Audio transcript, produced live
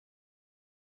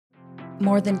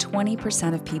More than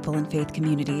 20% of people in faith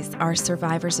communities are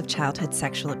survivors of childhood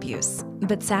sexual abuse.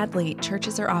 But sadly,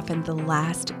 churches are often the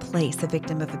last place a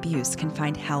victim of abuse can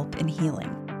find help and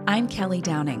healing. I'm Kelly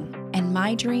Downing, and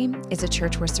my dream is a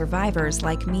church where survivors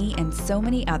like me and so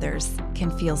many others can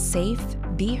feel safe,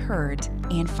 be heard,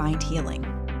 and find healing.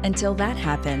 Until that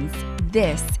happens,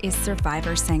 this is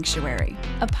Survivor Sanctuary,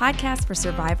 a podcast for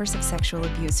survivors of sexual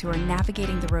abuse who are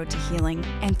navigating the road to healing,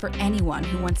 and for anyone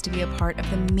who wants to be a part of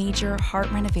the major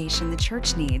heart renovation the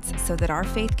church needs so that our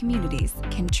faith communities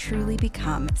can truly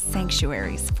become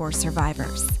sanctuaries for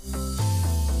survivors.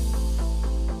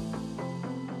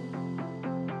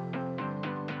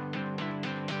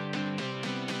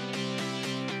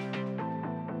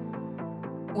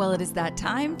 Well, it is that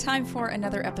time for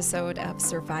another episode of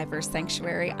Survivor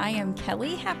Sanctuary. I am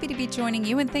Kelly, happy to be joining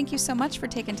you, and thank you so much for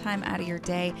taking time out of your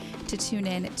day to tune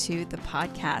in to the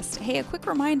podcast. Hey, a quick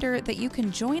reminder that you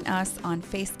can join us on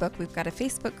Facebook. We've got a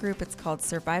Facebook group. It's called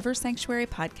Survivor Sanctuary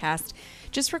Podcast.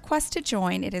 Just request to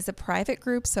join. It is a private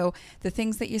group, so the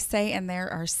things that you say in there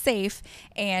are safe,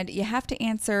 and you have to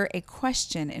answer a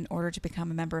question in order to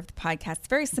become a member of the podcast. It's a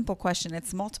very simple question.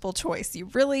 It's multiple choice. You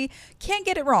really can't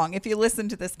get it wrong if you listen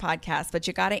to this podcast, but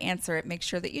you got to answer it. Make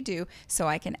sure that you do so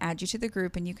I can add you to the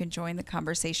group and you can join the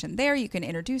conversation there. You can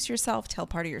introduce yourself, tell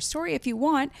part of your story if you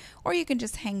want, or you can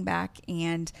just hang back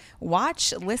and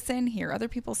watch, listen, hear other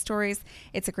people's stories.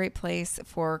 It's a great place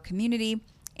for community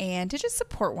and to just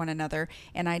support one another.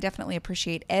 And I definitely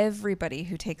appreciate everybody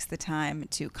who takes the time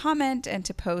to comment and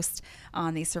to post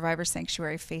on the Survivor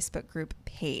Sanctuary Facebook group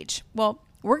page. Well,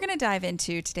 we're going to dive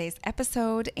into today's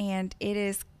episode, and it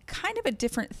is kind of a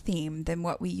different theme than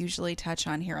what we usually touch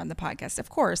on here on the podcast. Of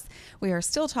course, we are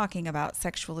still talking about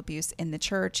sexual abuse in the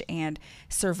church and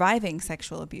surviving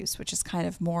sexual abuse, which is kind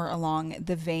of more along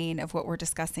the vein of what we're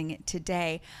discussing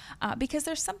today, because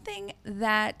there's something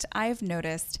that I've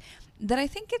noticed that I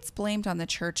think gets blamed on the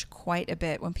church quite a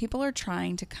bit when people are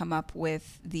trying to come up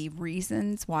with the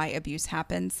reasons why abuse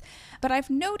happens. But I've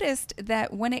noticed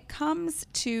that when it comes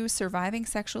to surviving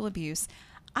sexual abuse,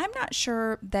 I'm not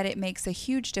sure that it makes a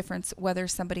huge difference whether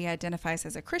somebody identifies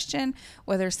as a Christian,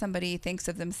 whether somebody thinks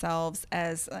of themselves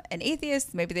as an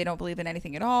atheist, maybe they don't believe in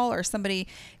anything at all, or somebody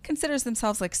considers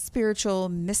themselves like spiritual,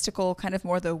 mystical, kind of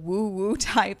more the woo-woo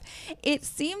type. It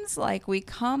seems like we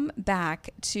come back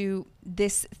to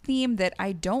this theme that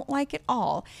I don't like at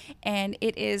all, and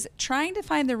it is trying to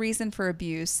find the reason for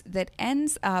abuse that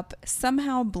ends up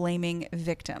somehow blaming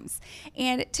victims.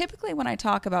 And typically when I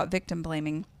talk about victim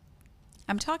blaming,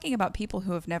 I'm talking about people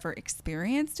who have never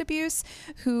experienced abuse,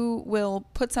 who will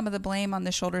put some of the blame on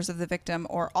the shoulders of the victim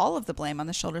or all of the blame on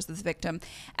the shoulders of the victim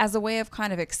as a way of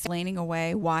kind of explaining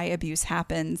away why abuse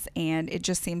happens. And it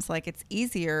just seems like it's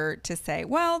easier to say,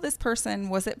 well, this person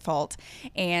was at fault.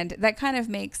 And that kind of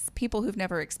makes people who've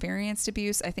never experienced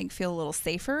abuse, I think, feel a little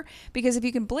safer, because if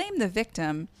you can blame the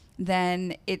victim,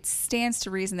 then it stands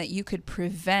to reason that you could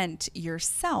prevent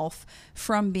yourself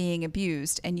from being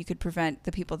abused, and you could prevent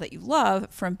the people that you love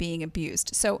from being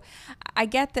abused. So I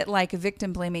get that like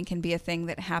victim blaming can be a thing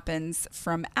that happens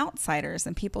from outsiders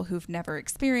and people who've never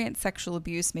experienced sexual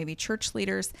abuse, maybe church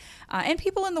leaders, and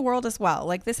people in the world as well.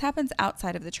 Like this happens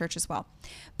outside of the church as well.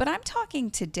 But I'm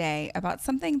talking today about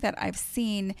something that I've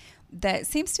seen that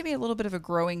seems to be a little bit of a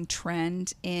growing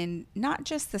trend in not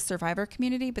just the survivor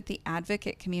community, but the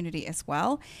advocate community as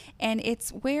well. And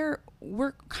it's where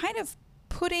we're kind of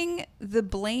putting the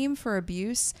blame for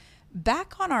abuse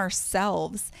back on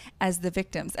ourselves as the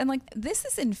victims. And like, this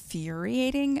is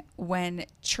infuriating when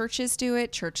churches do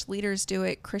it, church leaders do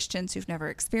it, Christians who've never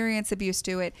experienced abuse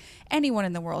do it, anyone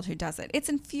in the world who does it. It's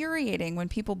infuriating when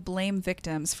people blame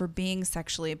victims for being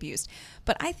sexually abused.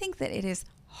 But I think that it is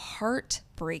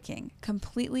heartbreaking,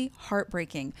 completely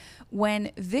heartbreaking, when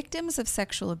victims of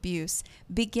sexual abuse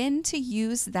begin to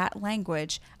use that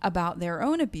language about their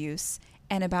own abuse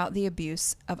and about the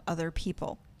abuse of other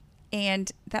people.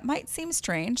 And that might seem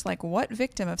strange, like what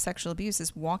victim of sexual abuse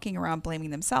is walking around blaming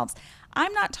themselves?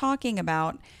 I'm not talking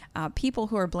about people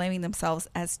who are blaming themselves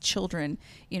as children,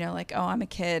 you know, like, oh, I'm a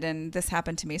kid and this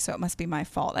happened to me, so it must be my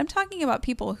fault. I'm talking about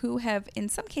people who have, in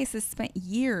some cases, spent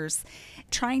years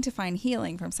trying to find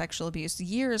healing from sexual abuse,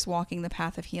 years walking the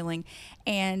path of healing,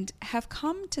 and have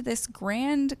come to this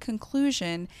grand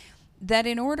conclusion that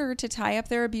in order to tie up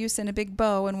their abuse in a big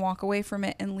bow and walk away from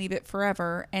it and leave it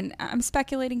forever, and I'm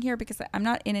speculating here because I'm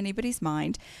not in anybody's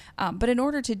mind, but in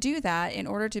order to do that, in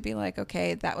order to be like,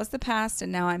 okay, that was the past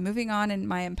and now I'm moving on in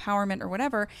my empowerment or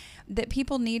whatever, that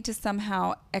people need to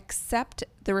somehow accept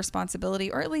the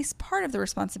responsibility, or at least part of the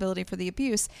responsibility for the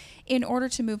abuse, in order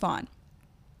to move on.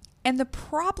 And the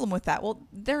problem with that, well,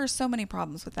 there are so many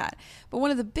problems with that, but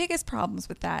one of the biggest problems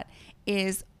with that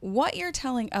is what you're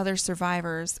telling other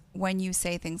survivors when you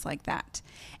say things like that.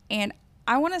 And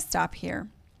I want to stop here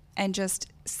and just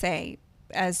say,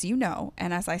 as you know,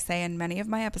 and as I say in many of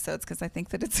my episodes, because I think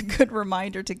that it's a good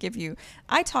reminder to give you,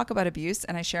 I talk about abuse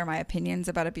and I share my opinions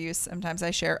about abuse. Sometimes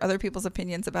I share other people's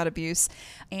opinions about abuse.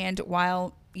 And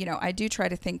while, I do try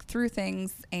to think through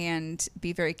things and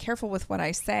be very careful with what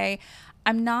I say,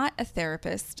 I'm not a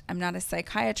therapist. I'm not a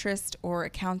psychiatrist or a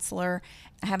counselor.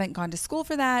 I haven't gone to school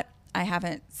for that. I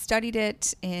haven't studied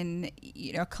it in,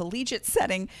 a collegiate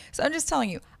setting. So I'm just telling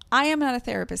you, I am not a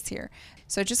therapist here.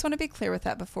 So I just want to be clear with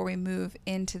that before we move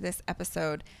into this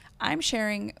episode. I'm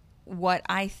sharing what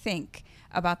I think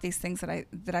about these things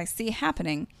that I see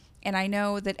happening. And I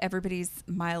know that everybody's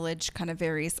mileage kind of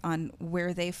varies on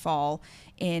where they fall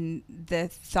in the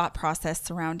thought process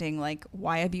surrounding like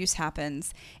why abuse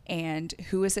happens and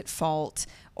who is at fault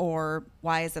or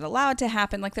why is it allowed to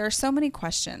happen. Like there are so many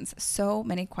questions.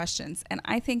 And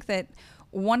I think that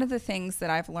one of the things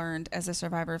that I've learned as a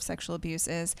survivor of sexual abuse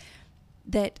is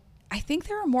that I think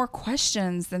there are more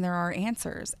questions than there are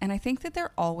answers. And I think that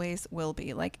there always will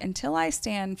be. Like until I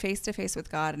stand face to face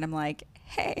with God and I'm like,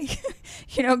 hey,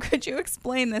 could you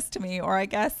explain this to me? Or I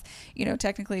guess,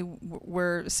 technically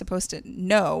we're supposed to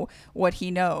know what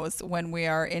he knows when we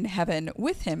are in heaven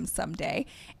with him someday.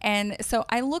 And so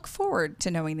I look forward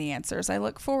to knowing the answers. I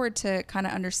look forward to kind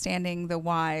of understanding the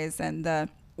whys and the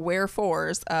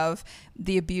wherefores of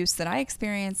the abuse that I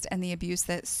experienced and the abuse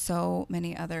that so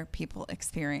many other people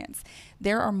experience.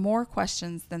 There are more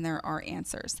questions than there are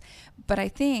answers. But I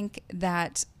think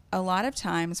that a lot of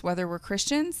times, whether we're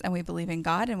Christians and we believe in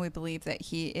God and we believe that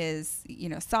he is,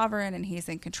 sovereign and he's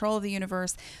in control of the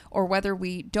universe, or whether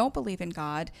we don't believe in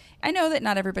God, I know that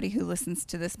not everybody who listens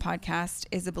to this podcast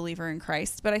is a believer in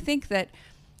Christ, but I think that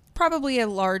probably a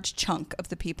large chunk of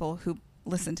the people who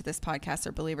listen to this podcast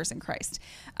are believers in Christ.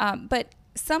 But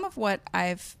some of what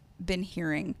I've been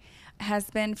hearing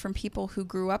has been from people who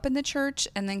grew up in the church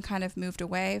and then kind of moved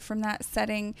away from that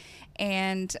setting.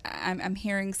 And I'm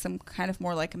hearing some kind of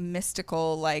more like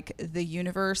mystical, like the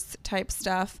universe type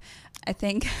stuff. I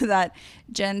think that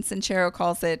Jen Sincero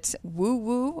calls it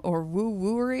woo-woo or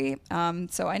woo-wooery.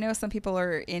 So I know some people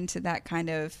are into that kind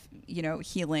of,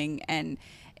 healing, and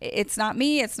it's not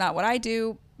me, it's not what I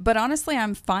do. But honestly,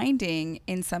 I'm finding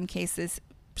in some cases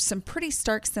some pretty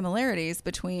stark similarities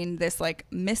between this like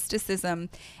mysticism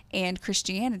and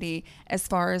Christianity as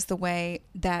far as the way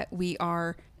that we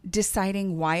are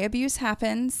deciding why abuse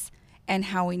happens and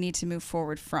how we need to move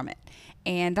forward from it.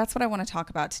 And that's what I want to talk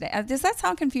about today. Does that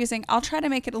sound confusing? I'll try to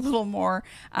make it a little more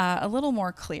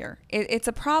clear. It's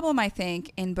a problem, I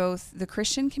think, in both the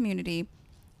Christian community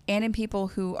and in people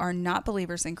who are not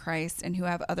believers in Christ and who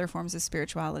have other forms of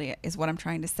spirituality, is what I'm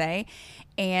trying to say.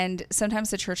 And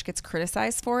sometimes the church gets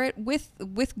criticized for it with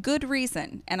good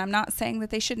reason. And I'm not saying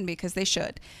that they shouldn't be, because they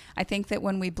should. I think that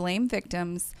when we blame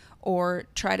victims or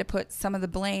try to put some of the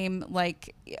blame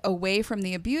like away from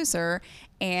the abuser,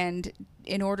 and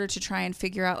in order to try and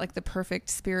figure out like the perfect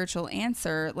spiritual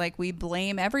answer, like we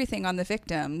blame everything on the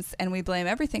victims and we blame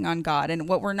everything on God. And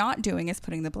what we're not doing is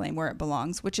putting the blame where it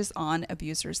belongs, which is on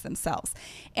abusers themselves.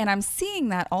 And I'm seeing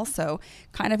that also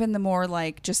kind of in the more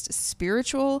like just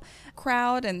spiritual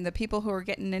crowd and the people who are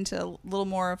getting into a little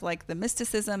more of like the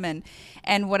mysticism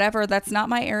and whatever. That's not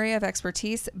my area of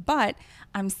expertise, but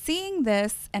I'm seeing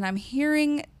this and I'm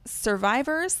hearing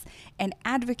survivors and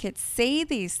advocates say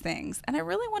these things, and I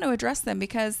really want to address them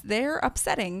because they're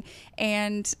upsetting.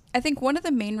 And I think one of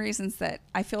the main reasons that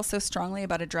I feel so strongly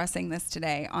about addressing this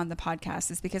today on the podcast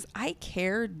is because I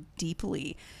care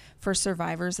deeply for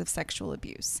survivors of sexual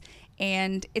abuse.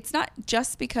 And it's not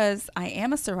just because I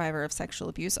am a survivor of sexual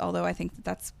abuse, although I think that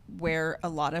that's where a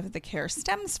lot of the care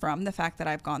stems from, the fact that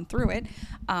I've gone through it.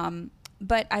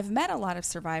 But I've met a lot of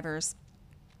survivors,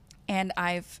 and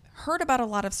I've heard about a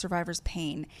lot of survivors'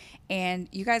 pain, and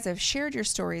you guys have shared your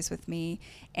stories with me,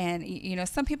 and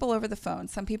some people over the phone,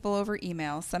 some people over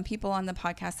email, some people on the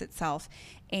podcast itself,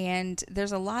 and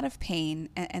there's a lot of pain,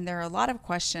 and there are a lot of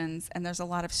questions, and there's a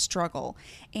lot of struggle,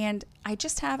 and I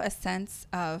just have a sense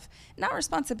of not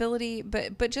responsibility,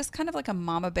 but just kind of like a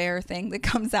mama bear thing that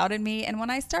comes out in me. And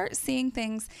when I start seeing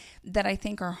things that I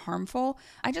think are harmful,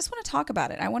 I just want to talk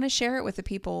about it. I want to share it with the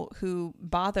people who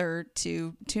bother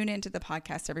to tune into the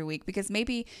podcast every week, because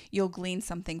maybe you'll glean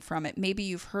something from it. Maybe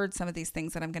you've heard some of these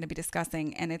things that I'm going to be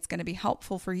discussing, and it's going to be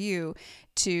helpful for you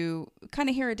to kind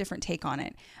of hear a different take on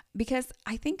it. Because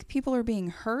I think people are being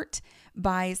hurt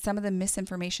by some of the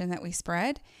misinformation that we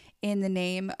spread in the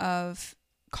name of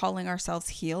calling ourselves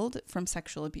healed from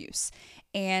sexual abuse.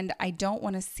 And I don't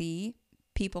want to see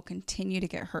people continue to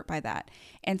get hurt by that.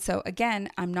 And so again,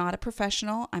 I'm not a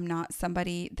professional. I'm not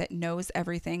somebody that knows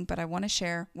everything, but I want to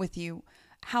share with you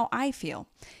how I feel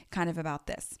kind of about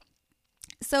this.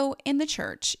 So in the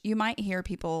church, you might hear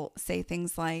people say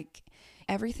things like,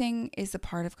 everything is a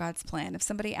part of God's plan. If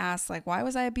somebody asks, like, why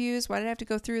was I abused? Why did I have to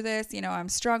go through this? You know, I'm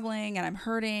struggling and I'm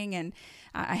hurting and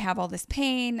I have all this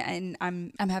pain and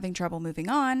I'm having trouble moving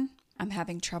on. I'm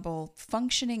having trouble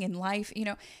functioning in life. You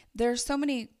know, there's so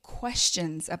many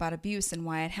questions about abuse and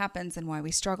why it happens and why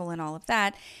we struggle and all of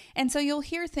that. And so you'll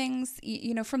hear things,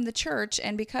 you know, from the church.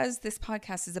 And because this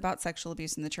podcast is about sexual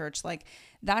abuse in the church, like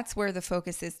that's where the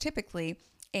focus is typically.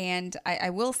 And I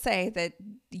will say that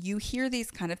you hear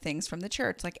these kind of things from the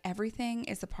church, like everything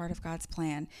is a part of God's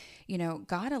plan. You know,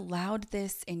 God allowed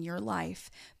this in your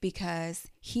life because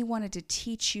he wanted to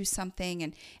teach you something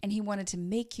and he wanted to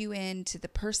make you into the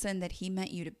person that he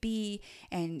meant you to be.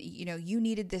 And, you know, you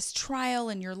needed this trial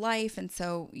in your life. And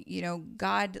so, you know,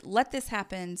 God let this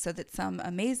happen so that some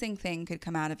amazing thing could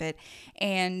come out of it.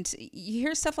 And you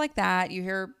hear stuff like that. You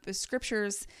hear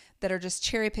scriptures that are just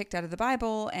cherry picked out of the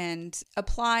Bible and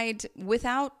applied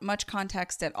without much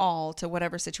context at all to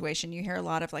whatever situation. You hear a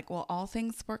lot of like, well, all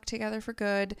things work together for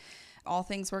good. All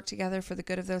things work together for the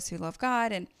good of those who love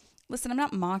God. And listen, I'm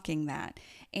not mocking that.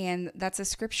 And that's a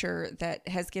scripture that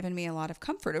has given me a lot of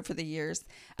comfort over the years.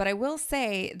 But I will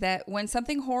say that when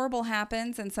something horrible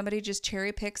happens and somebody just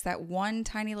cherry picks that one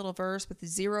tiny little verse with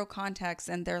zero context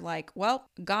and they're like, well,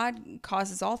 God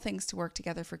causes all things to work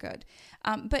together for good.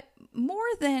 But more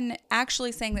than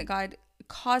actually saying that God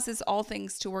causes all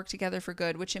things to work together for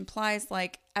good, which implies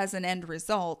like as an end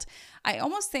result, I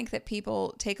almost think that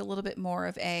people take a little bit more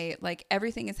of a, like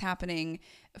everything is happening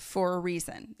for a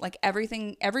reason. Like every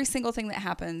single thing that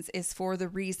happens is for the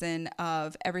reason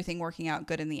of everything working out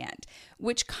good in the end,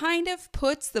 which kind of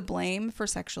puts the blame for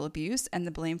sexual abuse and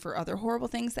the blame for other horrible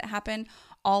things that happen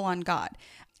all on God.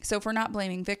 So if we're not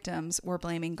blaming victims, we're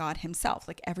blaming God himself.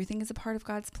 Like everything is a part of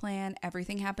God's plan.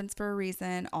 Everything happens for a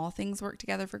reason. All things work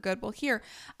together for good. Well, here,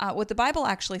 what the Bible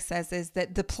actually says is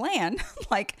that the plan,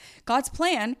 like God's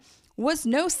plan was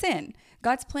no sin.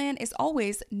 God's plan is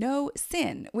always no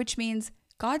sin, which means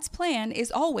God's plan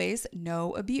is always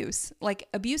no abuse. Like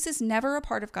abuse is never a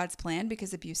part of God's plan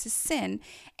because abuse is sin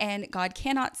and God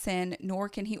cannot sin, nor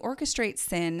can he orchestrate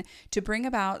sin to bring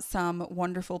about some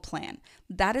wonderful plan.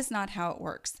 That is not how it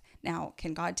works. Now,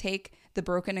 can God take the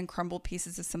broken and crumbled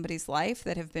pieces of somebody's life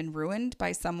that have been ruined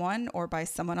by someone or by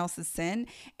someone else's sin,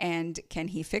 and can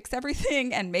he fix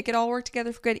everything and make it all work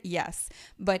together for good? Yes.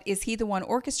 But is he the one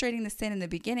orchestrating the sin in the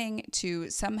beginning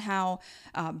to somehow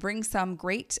bring some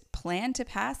great plan to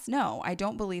pass? No, I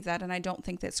don't believe that, and I don't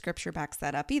think that scripture backs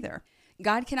that up either.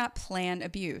 God cannot plan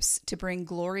abuse to bring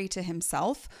glory to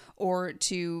himself or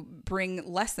to bring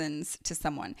lessons to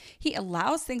someone. He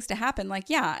allows things to happen. Like,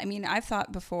 yeah, I mean, I've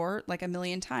thought before, like a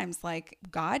million times, like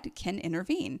God can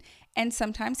intervene. And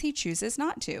sometimes he chooses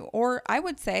not to. Or I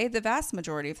would say the vast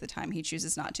majority of the time he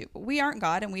chooses not to. But we aren't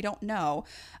God and we don't know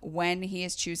when he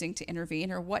is choosing to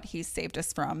intervene or what he's saved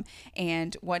us from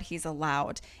and what he's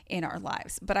allowed in our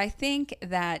lives. But I think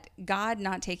that God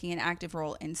not taking an active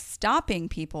role in stopping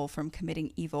people from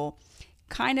committing evil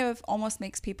kind of almost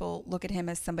makes people look at him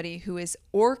as somebody who is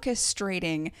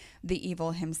orchestrating the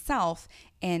evil himself.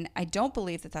 And I don't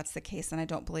believe that that's the case. And I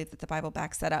don't believe that the Bible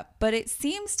backs that up. But it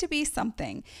seems to be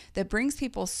something that brings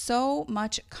people so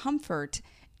much comfort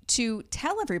to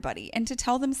tell everybody and to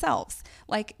tell themselves,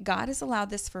 like, God has allowed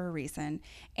this for a reason,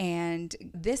 and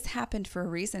this happened for a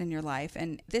reason in your life,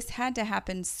 and this had to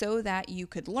happen so that you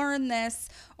could learn this,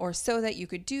 or so that you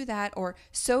could do that, or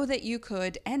so that you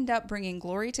could end up bringing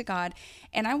glory to God.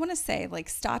 And I want to say, like,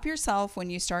 stop yourself when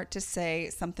you start to say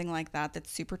something like that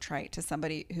that's super trite to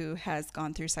somebody who has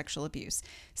gone through sexual abuse.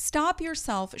 Stop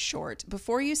yourself short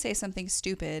before you say something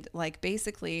stupid, like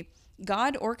basically,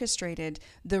 God orchestrated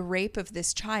the rape of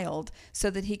this child so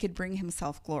that he could bring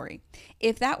himself glory.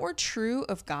 If that were true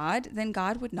of God, then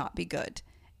God would not be good.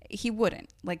 He wouldn't,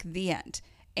 like the end.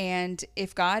 And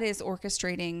if God is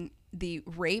orchestrating the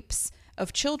rapes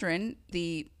of children,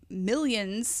 the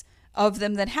millions of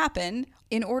them that happen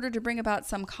in order to bring about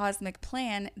some cosmic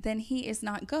plan, then he is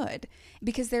not good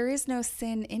because there is no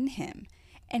sin in him.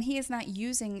 And he is not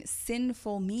using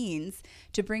sinful means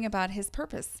to bring about his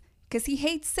purpose, because he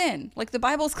hates sin. Like the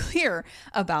Bible's clear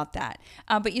about that.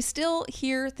 But you still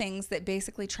hear things that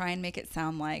basically try and make it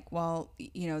sound like, well,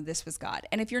 you know, this was God.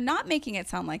 And if you're not making it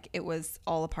sound like it was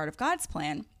all a part of God's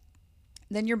plan,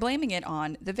 then you're blaming it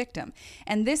on the victim.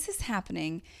 And this is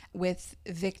happening with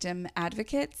victim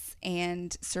advocates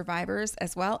and survivors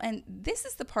as well. And this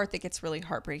is the part that gets really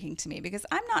heartbreaking to me, because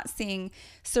I'm not seeing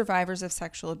survivors of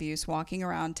sexual abuse walking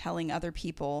around telling other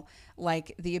people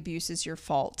like the abuse is your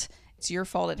fault. It's your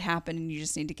fault it happened and you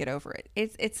just need to get over it.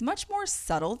 It's much more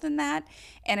subtle than that.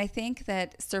 And I think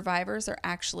that survivors are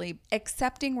actually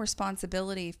accepting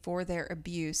responsibility for their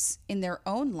abuse in their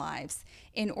own lives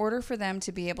in order for them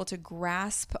to be able to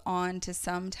grasp onto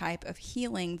some type of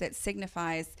healing that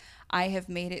signifies, I have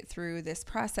made it through this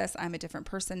process. I'm a different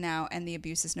person now, and the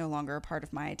abuse is no longer a part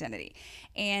of my identity.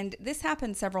 And this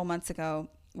happened several months ago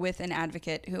with an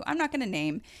advocate who I'm not going to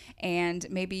name. And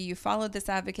maybe you followed this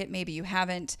advocate, maybe you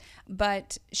haven't,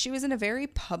 but she was in a very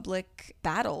public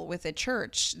battle with a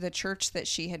church, the church that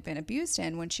she had been abused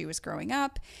in when she was growing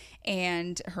up.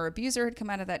 And her abuser had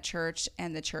come out of that church,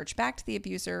 and the church backed the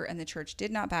abuser, and the church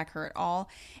did not back her at all.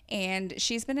 And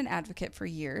she's been an advocate for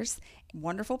years.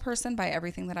 Wonderful person by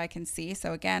everything that I can see.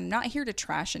 So again, not here to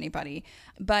trash anybody,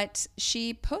 but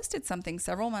she posted something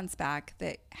several months back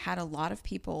that had a lot of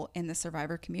people in the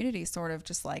survivor community sort of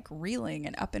just like reeling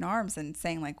and up in arms and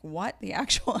saying like, what the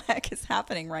actual heck is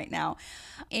happening right now?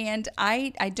 And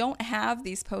I don't have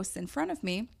these posts in front of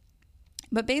me.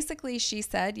 But basically, she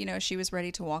said, she was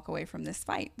ready to walk away from this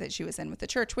fight that she was in with the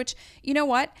church, which, you know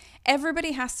what?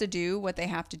 Everybody has to do what they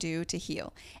have to do to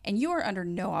heal. And you are under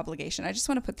no obligation. I just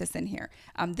want to put this in here.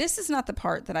 This is not the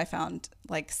part that I found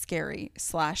like scary /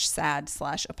 sad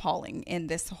 / appalling in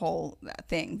this whole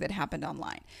thing that happened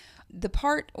online. The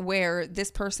part where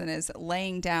this person is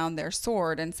laying down their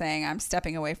sword and saying, I'm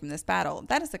stepping away from this battle,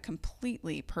 that is a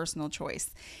completely personal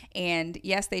choice. And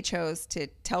yes, they chose to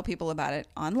tell people about it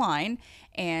online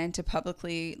and to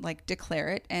publicly like declare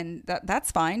it. And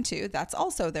that's fine too. That's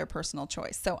also their personal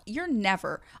choice. So you're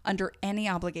never under any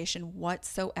obligation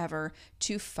whatsoever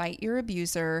to fight your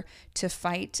abuser, to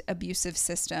fight abusive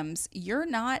systems. You're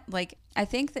not like, I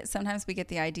think that sometimes we get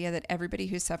the idea that everybody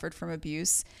who suffered from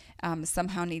abuse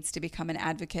somehow needs to become an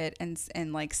advocate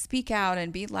and like speak out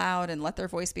and be loud and let their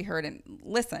voice be heard. And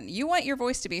listen, you want your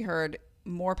voice to be heard,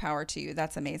 more power to you.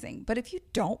 That's amazing. But if you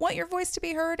don't want your voice to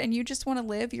be heard and you just want to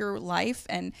live your life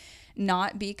and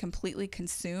not be completely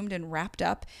consumed and wrapped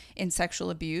up in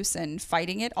sexual abuse and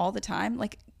fighting it all the time,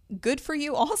 like good for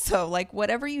you also. Like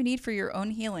whatever you need for your own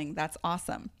healing, that's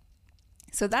awesome.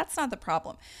 So that's not the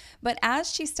problem. But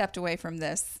as she stepped away from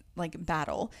this like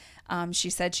battle, she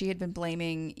said she had been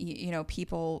blaming,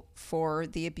 people for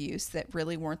the abuse that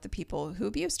really weren't the people who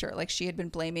abused her. Like she had been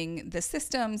blaming the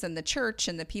systems and the church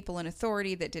and the people in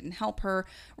authority that didn't help her,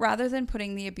 rather than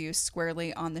putting the abuse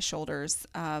squarely on the shoulders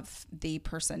of the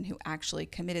person who actually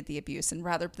committed the abuse, and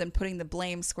rather than putting the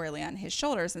blame squarely on his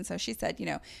shoulders. And so she said,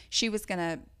 she was going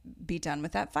to be done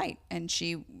with that fight. And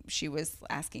she was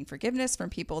asking forgiveness from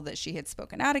people that she had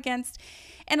spoken out against.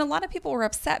 And a lot of people were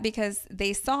upset because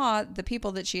they saw the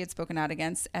people that she had spoken out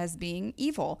against as being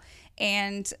evil.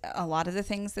 And a lot of the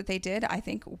things that they did, I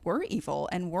think, were evil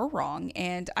and were wrong.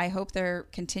 And I hope there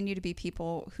continue to be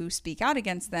people who speak out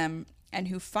against them and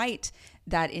who fight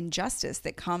that injustice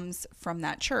that comes from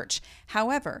that church.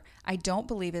 However, I don't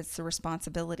believe it's the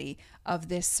responsibility of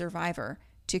this survivor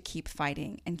to keep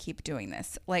fighting and keep doing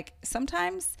this. Like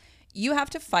sometimes you have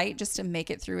to fight just to make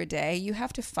it through a day. You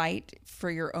have to fight for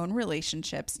your own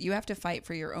relationships. You have to fight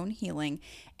for your own healing,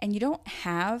 and you don't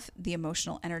have the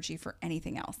emotional energy for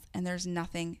anything else. And there's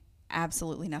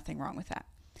absolutely nothing wrong with that.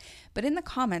 But in the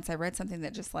comments, I read something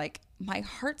that just like my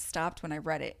heart stopped when I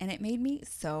read it, and it made me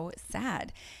so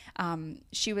sad.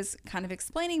 She was kind of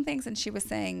explaining things, and she was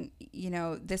saying,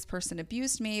 this person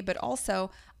abused me, but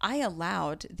also I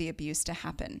allowed the abuse to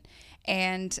happen.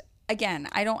 And again,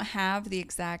 I don't have the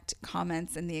exact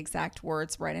comments and the exact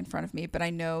words right in front of me, but I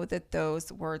know that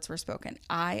those words were spoken.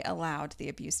 I allowed the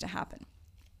abuse to happen.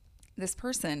 This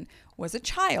person was a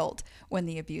child when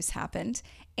the abuse happened,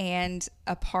 and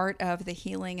a part of the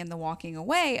healing and the walking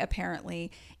away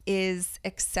apparently is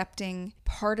accepting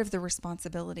part of the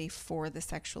responsibility for the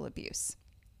sexual abuse.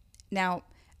 Now,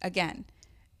 again,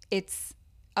 it's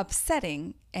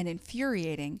upsetting and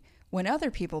infuriating when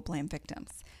other people blame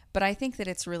victims, but I think that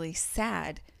it's really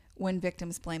sad when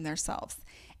victims blame themselves.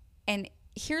 And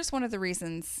here's one of the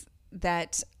reasons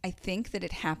that I think that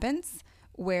it happens,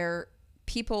 where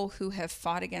people who have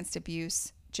fought against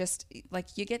abuse, just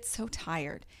like you get so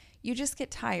tired. You just get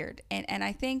tired. And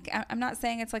I think, I'm not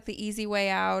saying it's like the easy way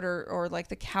out or like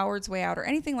the coward's way out or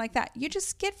anything like that. You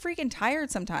just get freaking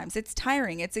tired sometimes. It's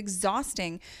tiring. It's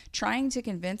exhausting trying to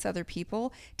convince other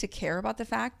people to care about the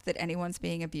fact that anyone's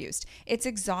being abused. It's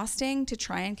exhausting to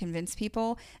try and convince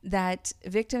people that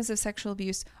victims of sexual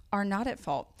abuse are not at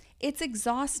fault. It's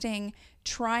exhausting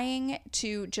trying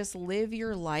to just live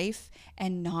your life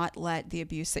and not let the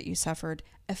abuse that you suffered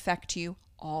affect you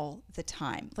all the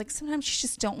time. Like sometimes you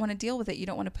just don't want to deal with it. You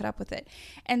don't want to put up with it.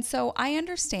 And so I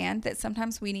understand that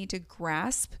sometimes we need to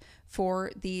grasp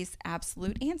for these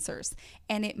absolute answers.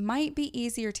 And it might be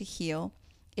easier to heal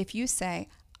if you say,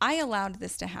 I allowed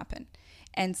this to happen.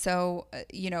 And so,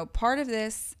 part of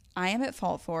this I am at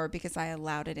fault for because I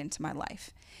allowed it into my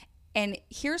life. And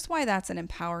here's why that's an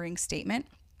empowering statement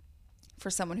for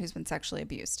someone who's been sexually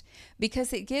abused,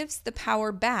 because it gives the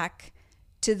power back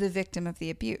to the victim of the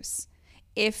abuse.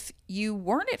 If you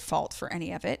weren't at fault for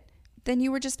any of it, then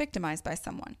you were just victimized by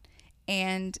someone.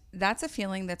 And that's a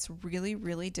feeling that's really,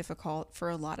 really difficult for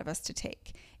a lot of us to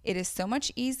take. It is so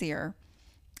much easier.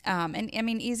 And I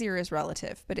mean, easier is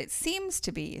relative, but it seems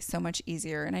to be so much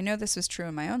easier. And I know this was true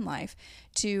in my own life,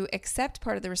 to accept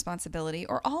part of the responsibility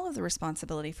or all of the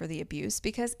responsibility for the abuse,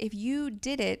 because if you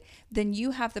did it, then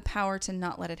you have the power to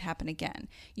not let it happen again.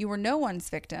 You were no one's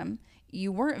victim.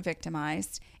 You weren't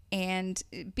victimized. And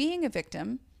being a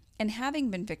victim and having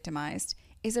been victimized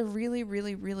is a really,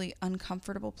 really, really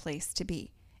uncomfortable place to be.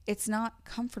 It's not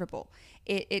comfortable.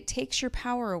 It takes your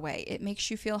power away. It makes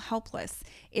you feel helpless.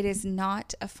 It is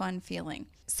not a fun feeling.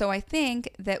 So I think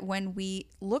that when we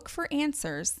look for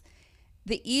answers,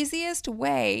 the easiest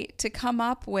way to come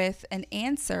up with an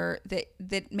answer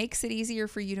that makes it easier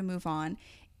for you to move on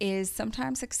is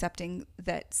sometimes accepting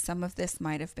that some of this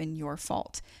might have been your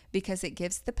fault, because it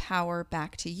gives the power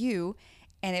back to you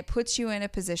and it puts you in a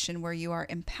position where you are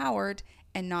empowered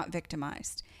and not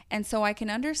victimized. And so I can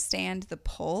understand the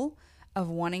pull of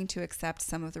wanting to accept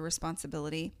some of the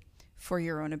responsibility for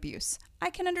your own abuse. I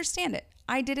can understand it.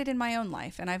 I did it in my own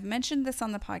life, and I've mentioned this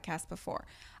on the podcast before.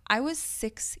 I was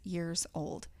 6 years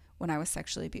old when I was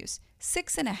sexually abused.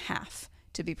 6.5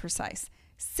 to be precise.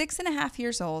 6.5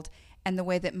 years old, and the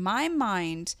way that my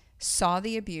mind saw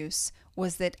the abuse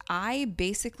was that I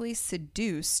basically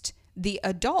seduced the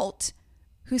adult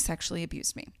who sexually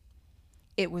abused me.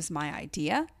 It was my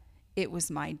idea. It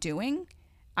was my doing.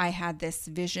 I had this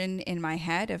vision in my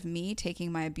head of me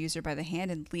taking my abuser by the hand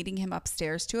and leading him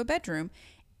upstairs to a bedroom,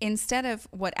 instead of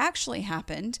what actually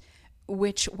happened,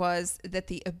 which was that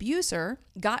the abuser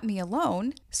got me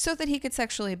alone so that he could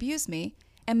sexually abuse me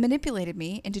and manipulated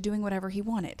me into doing whatever he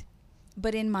wanted.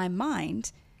 But in my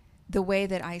mind, the way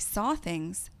that I saw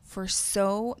things for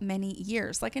so many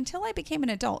years, like until I became an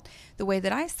adult, the way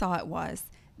that I saw it was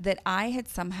that I had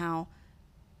somehow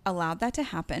allowed that to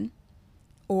happen,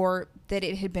 or that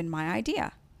it had been my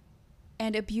idea.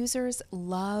 And abusers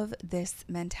love this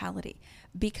mentality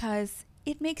because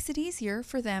it makes it easier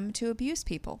for them to abuse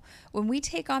people. When we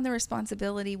take on the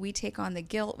responsibility, we take on the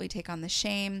guilt, we take on the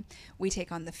shame, we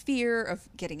take on the fear of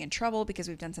getting in trouble because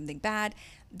we've done something bad.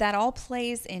 That all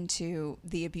plays into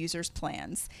the abuser's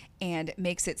plans and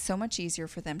makes it so much easier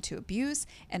for them to abuse,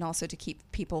 and also to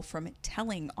keep people from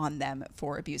telling on them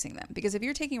for abusing them. Because if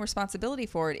you're taking responsibility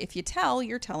for it, if you tell,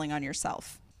 you're telling on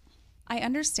yourself. I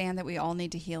understand that we all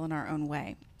need to heal in our own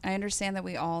way. I understand that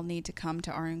we all need to come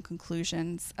to our own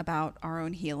conclusions about our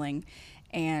own healing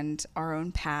and our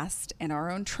own past and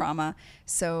our own trauma,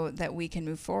 so that we can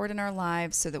move forward in our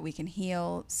lives, so that we can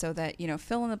heal, so that,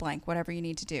 fill in the blank, whatever you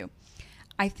need to do.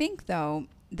 I think, though,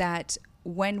 that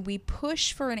when we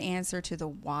push for an answer to the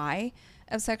why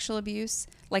of sexual abuse,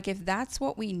 like if that's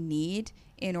what we need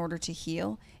in order to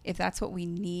heal, if that's what we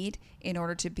need in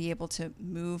order to be able to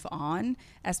move on,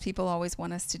 as people always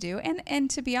want us to do, and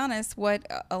to be honest, what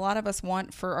a lot of us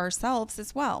want for ourselves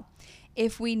as well.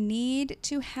 If we need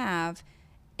to have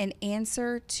an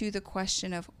answer to the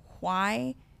question of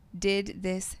why did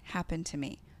this happen to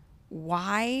me?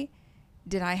 Why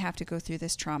did I have to go through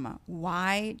this trauma?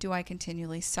 Why do I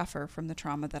continually suffer from the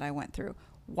trauma that I went through?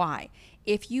 Why?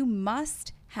 If you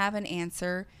must have an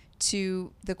answer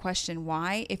to the question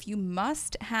why, if you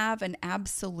must have an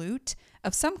absolute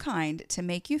of some kind to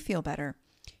make you feel better,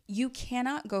 you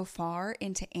cannot go far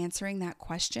into answering that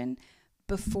question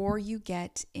before you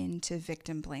get into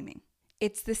victim blaming.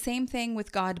 It's the same thing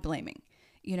with God blaming.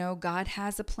 God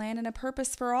has a plan and a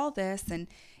purpose for all this, and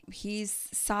he's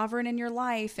sovereign in your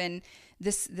life. And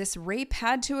this rape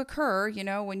had to occur,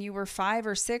 when you were 5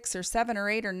 or 6 or 7 or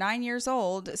 8 or 9 years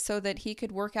old, so that he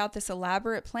could work out this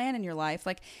elaborate plan in your life.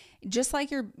 Like, just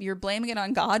like you're blaming it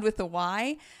on God with the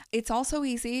why, it's also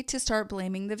easy to start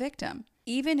blaming the victim,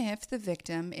 even if the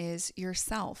victim is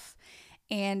yourself.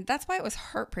 And that's why it was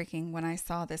heartbreaking when I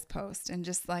saw this post, and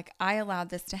just like, I allowed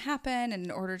this to happen in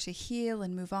order to heal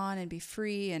and move on and be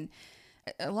free, and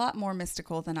a lot more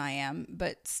mystical than I am.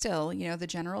 But still, the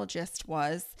general gist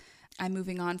was, I'm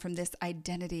moving on from this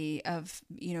identity of,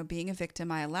 being a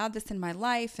victim. I allowed this in my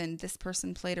life, and this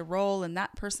person played a role, and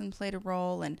that person played a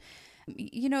role. And,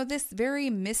 this very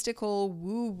mystical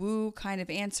woo-woo kind of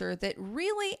answer that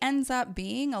really ends up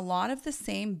being a lot of the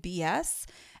same BS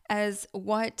as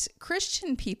what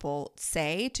Christian people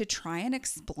say to try and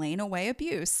explain away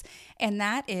abuse. And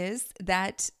that is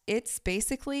that it's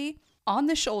basically on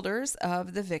the shoulders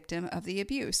of the victim of the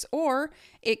abuse, or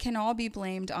it can all be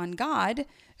blamed on God,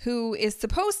 who is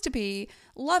supposed to be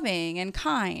loving and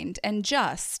kind and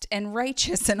just and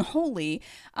righteous and holy,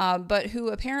 but who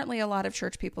apparently a lot of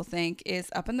church people think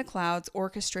is up in the clouds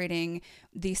orchestrating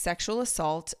the sexual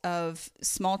assault of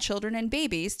small children and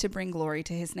babies to bring glory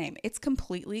to his name. It's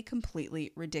completely,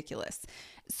 completely ridiculous.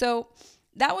 So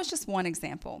that was just one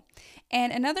example.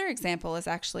 And another example is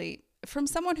actually from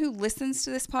someone who listens to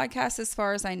this podcast, as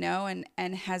far as I know,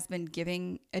 and has been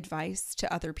giving advice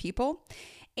to other people.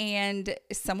 And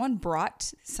someone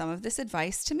brought some of this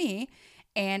advice to me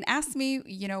and asked me,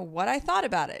 what I thought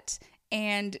about it.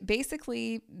 And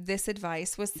basically, this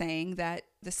advice was saying that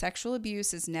the sexual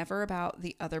abuse is never about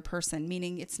the other person,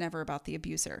 meaning it's never about the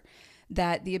abuser.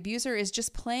 That the abuser is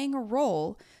just playing a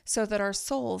role so that our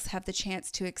souls have the chance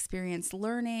to experience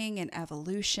learning and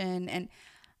evolution. And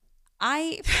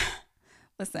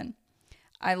listen,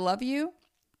 I love you,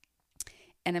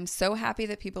 and I'm so happy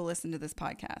that people listen to this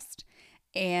podcast.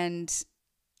 And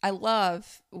I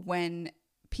love when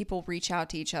people reach out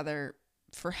to each other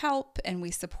for help and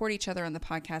we support each other on the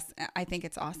podcast. I think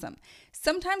it's awesome.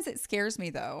 Sometimes it scares me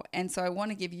though, and so I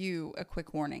want to give you a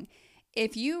quick warning.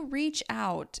 If you reach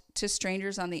out to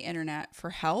strangers on the internet for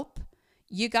help,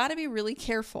 you got to be really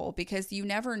careful, because you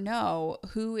never know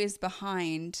who is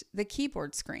behind the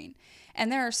keyboard screen.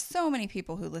 And there are so many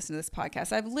people who listen to this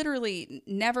podcast. I've literally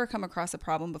never come across a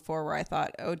problem before where I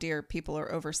thought, oh dear, people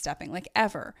are overstepping, like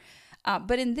ever.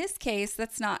 But in this case,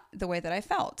 that's not the way that I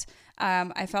felt.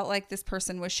 I felt like this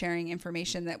person was sharing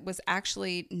information that was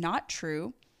actually not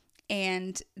true,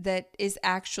 and that is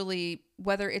actually,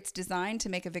 whether it's designed to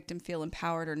make a victim feel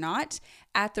empowered or not,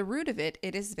 at the root of it,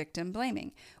 it is victim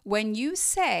blaming. When you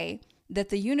say that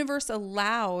the universe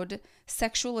allowed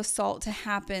sexual assault to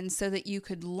happen so that you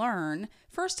could learn,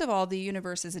 first of all, the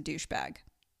universe is a douchebag.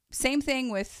 Same thing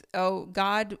with,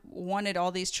 God wanted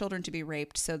all these children to be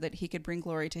raped so that he could bring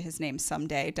glory to his name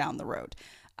someday down the road.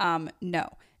 No,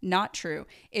 not true.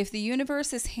 If the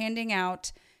universe is handing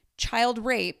out child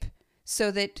rape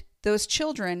so that those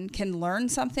children can learn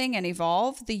something and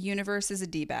evolve, the universe is a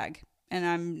D-bag. And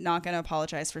I'm not going to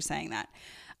apologize for saying that.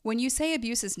 When you say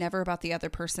abuse is never about the other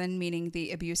person, meaning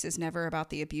the abuse is never about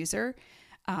the abuser,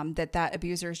 that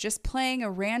abuser is just playing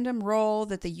a random role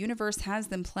that the universe has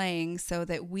them playing so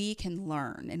that we can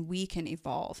learn and we can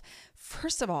evolve.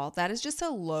 First of all, that is just a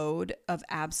load of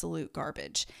absolute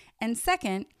garbage. And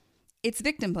second, it's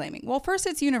victim blaming. Well, first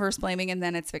it's universe blaming, and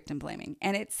then it's victim blaming.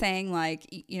 And it's saying like,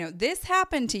 this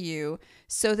happened to you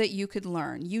so that you could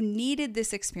learn. You needed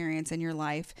this experience in your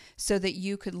life so that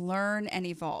you could learn and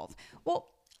evolve. Well,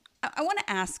 I want to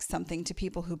ask something to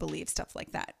people who believe stuff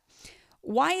like that.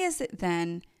 Why is it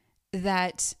then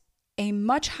that a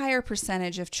much higher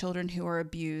percentage of children who are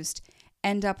abused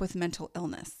end up with mental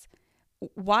illness?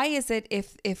 Why is it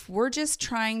if we're just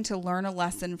trying to learn a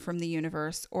lesson from the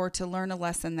universe, or to learn a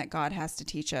lesson that God has to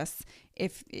teach us,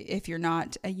 if you're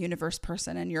not a universe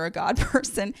person and you're a God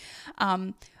person,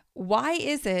 why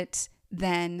is it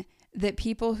then that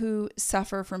people who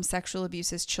suffer from sexual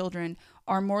abuse as children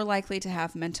are more likely to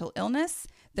have mental illness?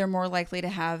 They're more likely to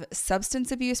have substance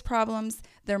abuse problems.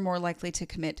 They're more likely to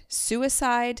commit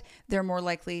suicide. They're more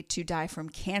likely to die from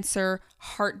cancer,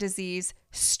 heart disease,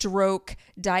 stroke,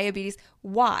 diabetes.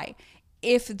 Why?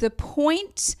 If the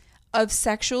point of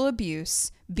sexual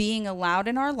abuse being allowed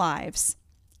in our lives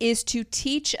is to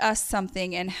teach us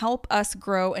something and help us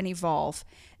grow and evolve,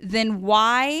 then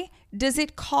why does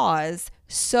it cause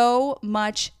so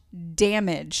much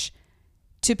damage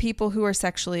to people who are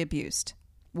sexually abused?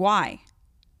 Why?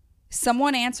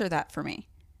 Someone answer that for me.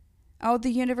 Oh,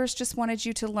 the universe just wanted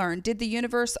you to learn. Did the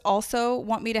universe also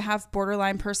want me to have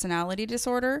borderline personality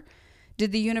disorder?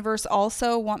 Did the universe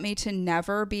also want me to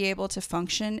never be able to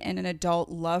function in an adult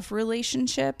love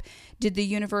relationship? Did the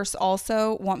universe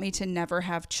also want me to never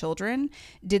have children?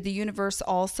 Did the universe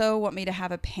also want me to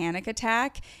have a panic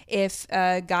attack if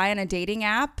a guy on a dating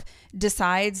app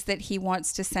decides that he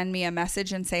wants to send me a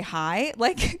message and say hi?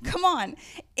 Like, come on.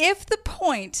 If the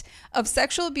point of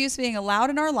sexual abuse being allowed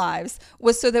in our lives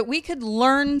was so that we could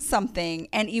learn something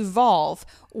and evolve,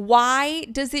 why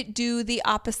does it do the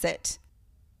opposite?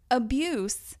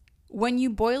 Abuse, when you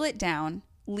boil it down,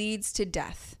 leads to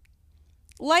death.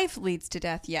 Life leads to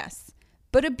death, yes,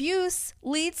 But abuse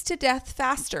leads to death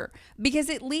faster because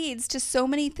it leads to so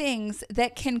many things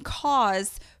that can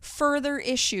cause further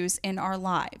issues in our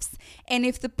lives. And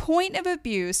if the point of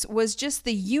abuse was just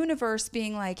the universe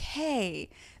being like, hey,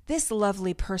 this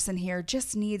lovely person here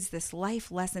just needs this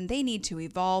life lesson. They need to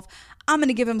evolve. I'm going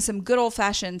to give them some good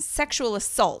old-fashioned sexual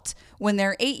assault when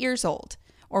they're 8 years old,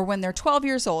 or when they're 12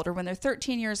 years old, or when they're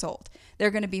 13 years old.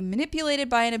 They're going to be manipulated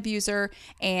by an abuser,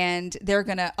 and they're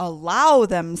going to allow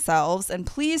themselves, and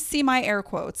please see my air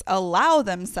quotes, allow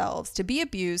themselves to be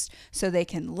abused so they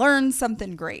can learn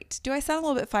something great. Do I sound a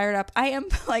little bit fired up? I am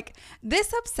like,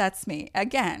 this upsets me.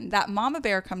 Again, that mama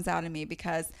bear comes out in me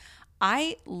because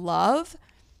I love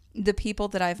the people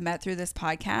that I've met through this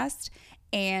podcast.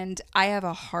 And I have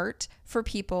a heart for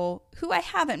people who I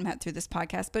haven't met through this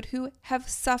podcast, but who have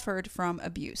suffered from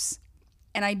abuse.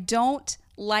 And I don't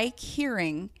like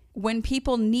hearing when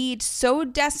people need so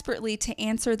desperately to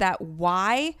answer that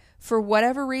why for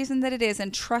whatever reason that it is.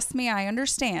 And trust me, I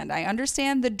understand. I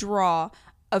understand the draw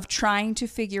of trying to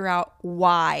figure out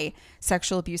why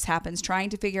sexual abuse happens, trying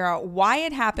to figure out why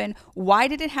it happened, why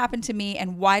did it happen to me,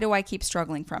 and why do I keep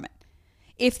struggling from it?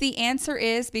 If the answer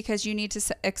is because you need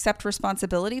to accept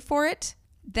responsibility for it,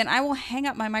 then I will hang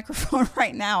up my microphone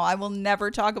right now. I will never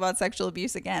talk about sexual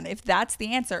abuse again if that's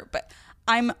the answer. But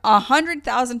I'm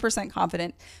 100,000%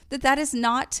 confident that that is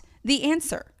not the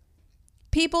answer.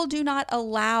 People do not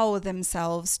allow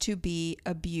themselves to be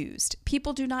abused.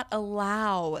 People do not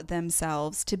allow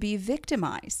themselves to be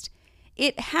victimized.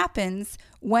 It happens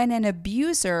when an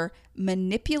abuser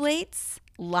manipulates,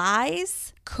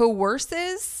 lies,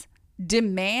 coerces,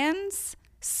 demands,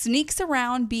 sneaks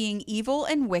around being evil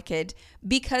and wicked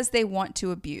because they want to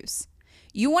abuse.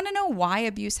 You want to know why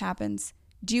abuse happens?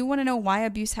 Do you want to know why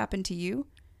abuse happened to you?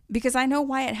 Because I know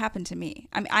why it happened to me.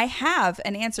 I mean, I have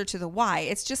an answer to the why.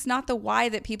 It's just not the why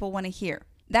that people want to hear.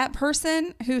 That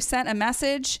person who sent a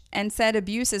message and said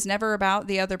abuse is never about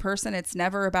the other person, it's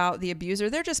never about the abuser,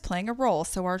 they're just playing a role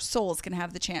so our souls can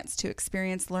have the chance to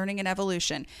experience learning and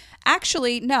evolution.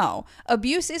 Actually, no.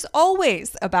 Abuse is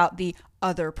always about the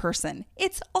other person.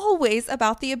 It's always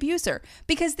about the abuser,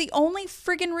 because the only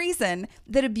friggin' reason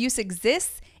that abuse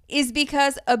exists is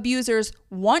because abusers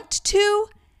want to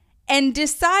and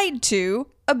decide to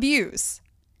abuse.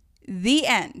 The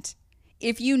end.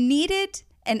 If you needed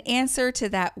an answer to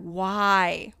that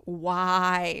why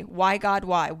God,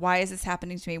 why is this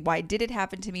happening to me? Why did it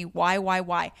happen to me?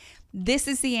 Why? This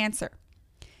is the answer.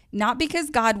 Not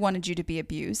because God wanted you to be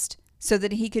abused so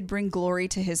that he could bring glory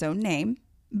to his own name,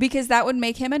 because that would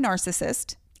make him a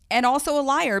narcissist and also a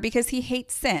liar because he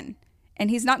hates sin. And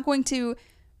he's not going to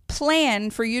plan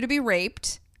for you to be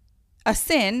raped, a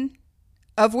sin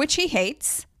of which he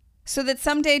hates, so that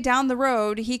someday down the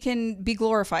road he can be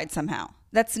glorified somehow.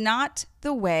 That's not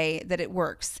the way that it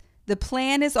works. The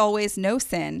plan is always no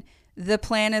sin. The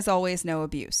plan is always no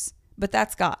abuse. But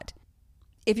that's God.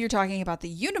 If you're talking about the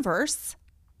universe,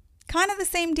 kind of the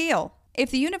same deal.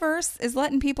 If the universe is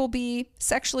letting people be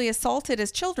sexually assaulted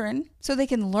as children so they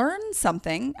can learn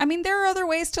something, I mean, there are other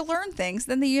ways to learn things,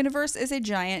 then the universe is a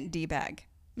giant D-bag.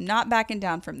 I'm not backing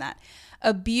down from that.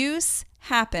 Abuse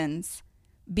happens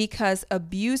because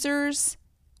abusers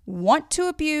want to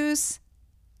abuse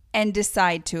and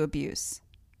decide to abuse.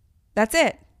 That's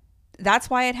it. That's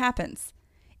why it happens.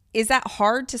 Is that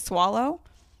hard to swallow?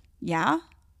 Yeah,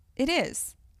 it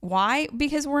is. Why?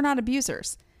 Because we're not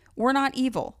abusers. We're not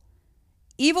evil.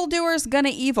 Evildoers gonna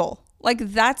evil. Like,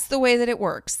 that's the way that it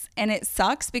works. And it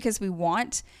sucks because we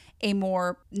want a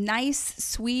more nice,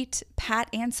 sweet, pat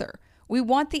answer. We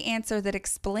want the answer that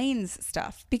explains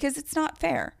stuff because it's not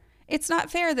fair. It's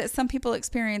not fair that some people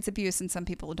experience abuse and some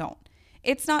people don't.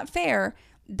 It's not fair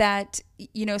that,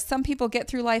 you know, some people get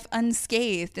through life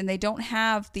unscathed and they don't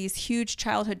have these huge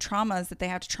childhood traumas that they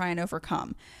have to try and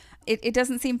overcome. It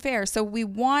doesn't seem fair. So we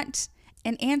want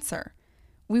an answer.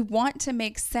 We want to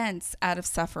make sense out of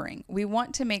suffering. We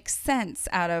want to make sense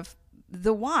out of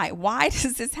the why. Why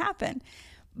does this happen?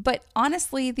 But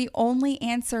honestly, the only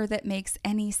answer that makes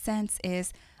any sense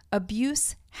is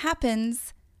abuse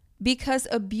happens because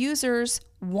abusers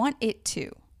want it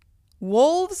to.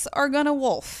 Wolves are gonna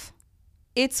wolf.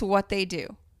 It's what they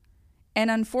do.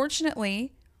 And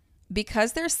unfortunately,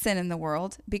 because there's sin in the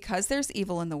world, because there's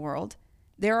evil in the world,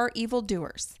 there are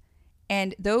evildoers.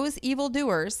 And those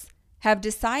evildoers have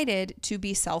decided to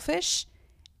be selfish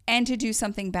and to do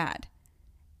something bad.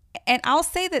 And I'll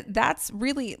say that that's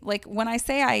really, like, when I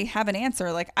say I have an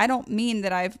answer, like, I don't mean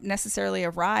that I've necessarily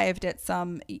arrived at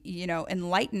some, you know,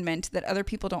 enlightenment that other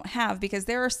people don't have, because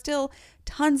there are still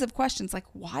tons of questions like,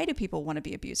 why do people want to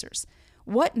be abusers?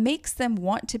 What makes them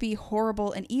want to be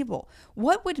horrible and evil?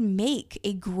 What would make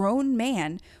a grown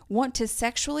man want to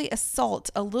sexually assault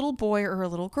a little boy or a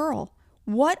little girl?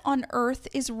 What on earth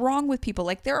is wrong with people?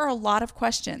 Like, there are a lot of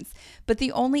questions, but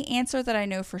the only answer that I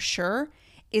know for sure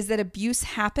is that abuse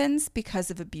happens because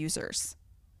of abusers.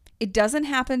 It doesn't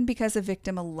happen because a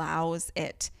victim allows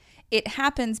it. It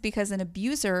happens because an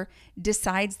abuser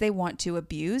decides they want to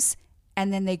abuse,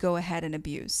 and then they go ahead and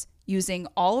abuse, using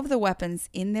all of the weapons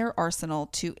in their arsenal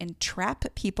to entrap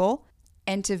people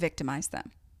and to victimize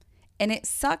them. And it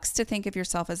sucks to think of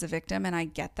yourself as a victim, and I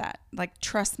get that. Like,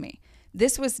 trust me.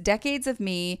 This was decades of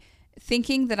me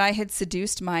thinking that I had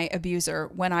seduced my abuser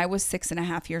when I was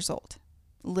 6.5 years old,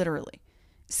 literally.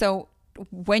 So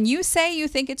when you say you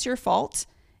think it's your fault,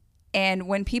 and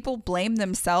when people blame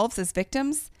themselves as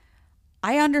victims,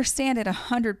 I understand it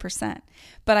 100%.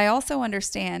 But I also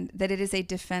understand that it is a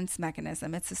defense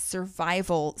mechanism. It's a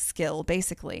survival skill,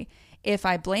 basically. If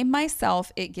I blame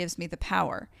myself, it gives me the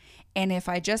power. And if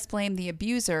I just blame the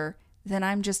abuser, then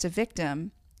I'm just a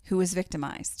victim who is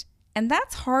victimized. And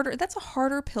that's harder. That's a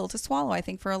harder pill to swallow, I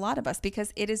think, for a lot of us,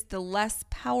 because it is the less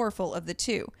powerful of the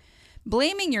two.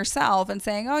 Blaming yourself and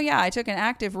saying, oh yeah, I took an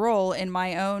active role in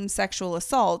my own sexual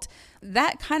assault,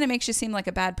 that kind of makes you seem like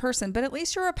a bad person, but at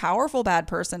least you're a powerful bad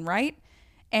person, right?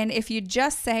 And if you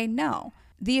just say, no,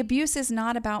 the abuse is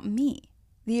not about me.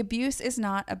 The abuse is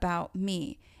not about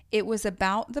me. It was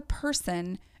about the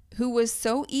person who was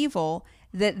so evil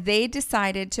that they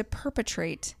decided to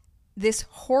perpetrate this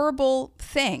horrible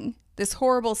thing, this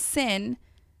horrible sin,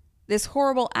 this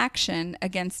horrible action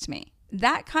against me.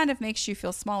 That kind of makes you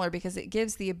feel smaller because it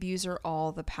gives the abuser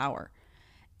all the power.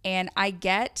 And I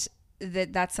get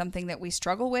that that's something that we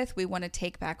struggle with. We want to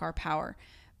take back our power.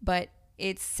 But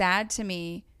it's sad to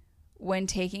me when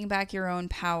taking back your own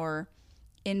power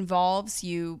involves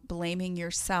you blaming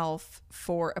yourself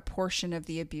for a portion of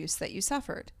the abuse that you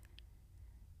suffered.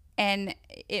 And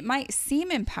it might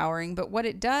seem empowering, but what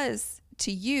it does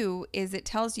to you is it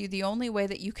tells you the only way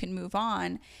that you can move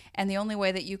on and the only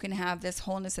way that you can have this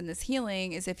wholeness and this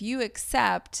healing is if you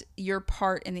accept your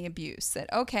part in the abuse.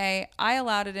 That, okay, I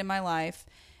allowed it in my life,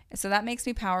 so that makes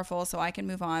me powerful so I can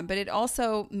move on. But it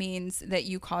also means that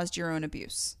you caused your own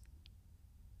abuse.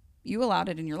 You allowed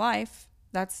it in your life.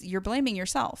 You're blaming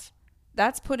yourself.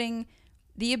 That's putting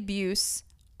the abuse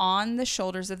on the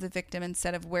shoulders of the victim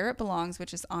instead of where it belongs,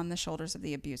 which is on the shoulders of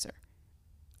the abuser.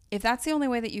 If that's the only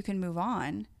way that you can move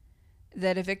on,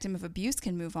 that a victim of abuse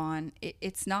can move on,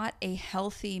 it's not a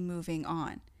healthy moving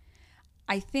on.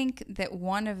 I think that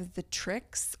one of the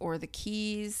tricks or the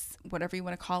keys, whatever you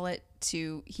want to call it,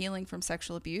 to healing from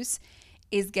sexual abuse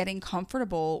is getting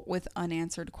comfortable with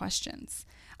unanswered questions.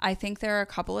 I think there are a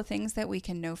couple of things that we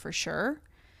can know for sure.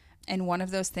 And one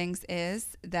of those things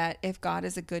is that if God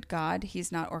is a good God,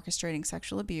 he's not orchestrating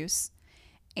sexual abuse.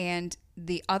 And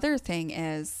the other thing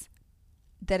is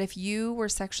that if you were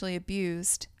sexually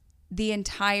abused, the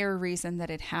entire reason that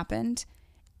it happened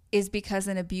is because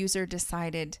an abuser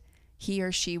decided he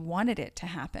or she wanted it to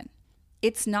happen.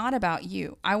 It's not about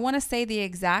you. I want to say the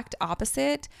exact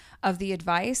opposite of the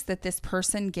advice that this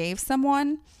person gave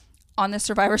someone on the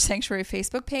Survivor Sanctuary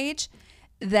Facebook page,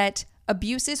 that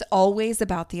abuse is always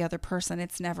about the other person.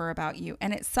 It's never about you.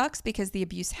 And it sucks because the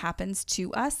abuse happens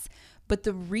to us, but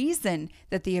the reason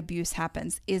that the abuse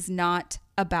happens is not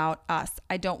about us.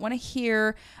 I don't want to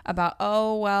hear about,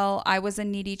 oh, well, I was a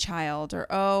needy child, or,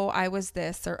 oh, I was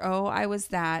this, or, oh, I was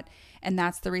that, and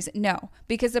that's the reason. No,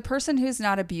 because the person who's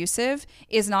not abusive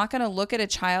is not going to look at a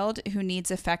child who needs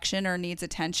affection or needs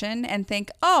attention and think,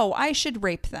 oh, I should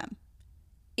rape them.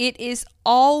 It is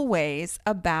always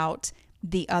about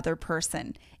the other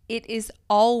person. It is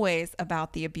always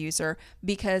about the abuser,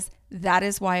 because that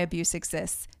is why abuse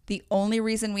exists. The only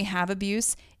reason we have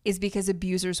abuse is because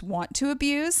abusers want to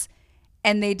abuse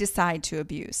and they decide to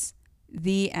abuse.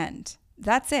 The end.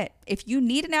 That's it. If you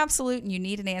need an absolute and you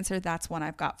need an answer, that's one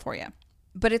I've got for you.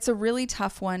 But it's a really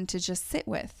tough one to just sit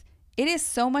with. It is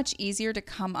so much easier to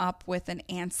come up with an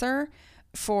answer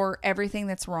for everything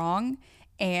that's wrong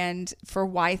and for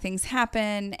why things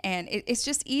happen. And it's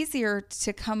just easier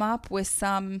to come up with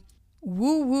some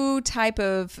woo-woo type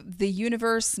of the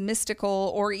universe,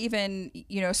 mystical, or even,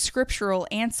 scriptural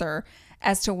answer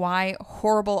as to why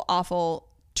horrible, awful,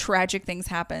 tragic things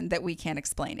happen that we can't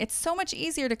explain. It's so much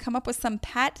easier to come up with some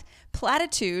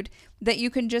platitude that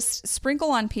you can just sprinkle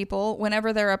on people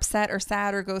whenever they're upset or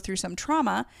sad or go through some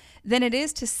trauma than it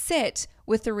is to sit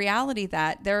with the reality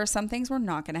that there are some things we're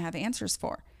not going to have answers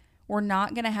for. We're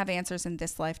not going to have answers in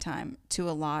this lifetime to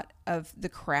a lot of the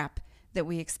crap that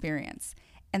we experience.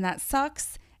 And that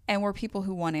sucks. And we're people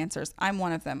who want answers. I'm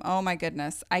one of them. Oh my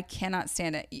goodness. I cannot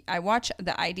stand it. I watch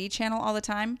the ID channel all the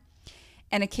time,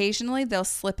 and occasionally they'll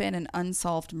slip in an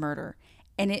unsolved murder,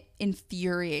 and it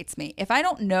infuriates me. If I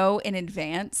don't know in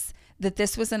advance that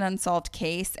this was an unsolved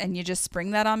case and you just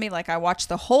spring that on me, like I watched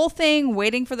the whole thing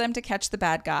waiting for them to catch the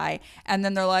bad guy, and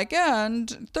then they're like,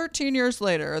 and 13 years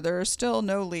later, there are still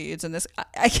no leads. And this,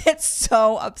 I get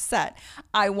so upset.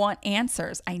 I want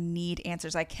answers. I need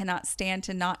answers. I cannot stand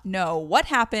to not know what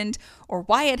happened or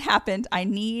why it happened. I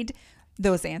need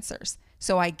those answers.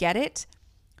 So I get it.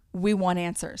 We want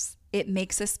answers. It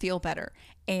makes us feel better,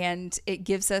 and it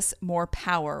gives us more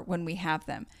power when we have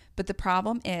them. But the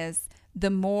problem is, the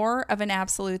more of an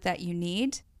absolute that you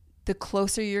need, the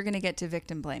closer you're going to get to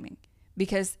victim blaming,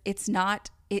 because it's not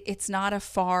a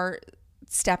far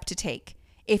step to take.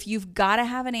 If you've got to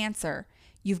have an answer,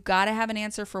 you've got to have an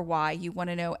answer for why. You want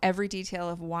to know every detail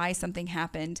of why something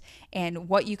happened and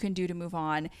what you can do to move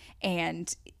on,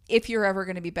 and if you're ever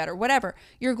going to be better, whatever.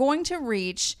 You're going to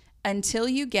reach until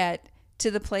you get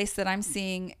to the place that I'm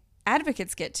seeing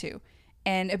advocates get to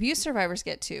and abuse survivors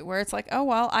get to, where it's like, oh,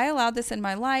 well, I allowed this in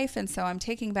my life, and so I'm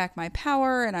taking back my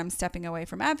power, and I'm stepping away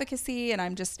from advocacy, and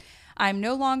I'm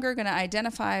no longer going to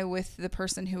identify with the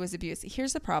person who was abused.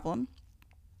 Here's the problem.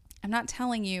 I'm not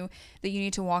telling you that you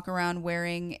need to walk around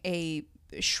wearing a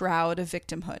shroud of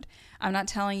victimhood. I'm not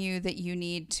telling you that you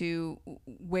need to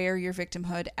wear your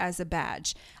victimhood as a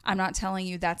badge. I'm not telling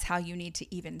you that's how you need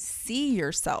to even see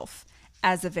yourself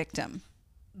as a victim.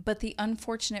 But the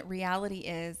unfortunate reality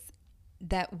is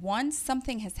that once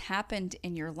something has happened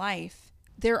in your life,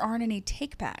 there aren't any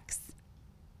takebacks.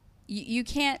 You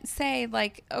can't say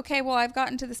like, okay, well, I've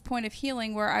gotten to this point of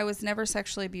healing where I was never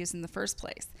sexually abused in the first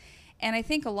place. And I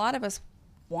think a lot of us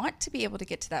want to be able to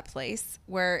get to that place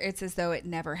where it's as though it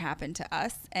never happened to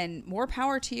us, and more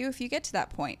power to you if you get to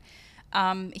that point.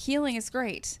 Healing is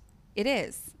great. It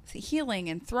is. Healing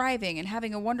and thriving and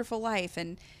having a wonderful life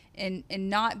and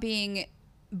not being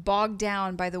bogged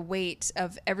down by the weight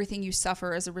of everything you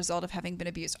suffer as a result of having been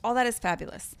abused. All that is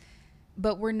fabulous.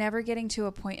 But we're never getting to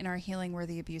a point in our healing where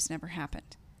the abuse never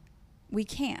happened. We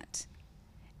can't.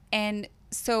 And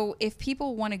so if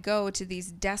people want to go to these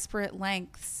desperate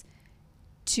lengths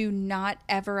to not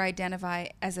ever identify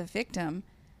as a victim,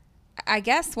 I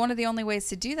guess one of the only ways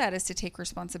to do that is to take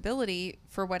responsibility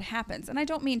for what happens. And I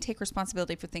don't mean take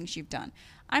responsibility for things you've done.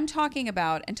 I'm talking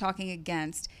about and talking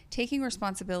against taking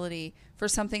responsibility for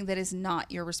something that is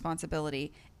not your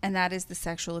responsibility, and that is the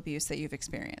sexual abuse that you've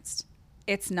experienced.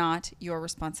 It's not your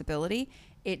responsibility.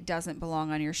 It doesn't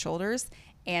belong on your shoulders.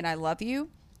 And I love you,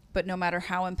 but no matter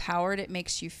how empowered it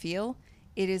makes you feel,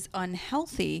 it is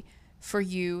unhealthy for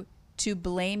you to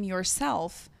blame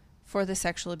yourself for the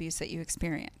sexual abuse that you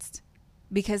experienced,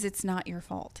 because it's not your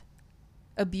fault.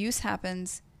 Abuse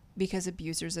happens because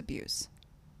abusers abuse.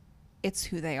 It's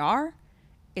who they are.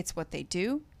 It's what they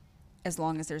do. As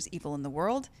long as there's evil in the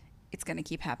world, it's going to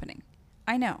keep happening.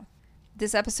 I know.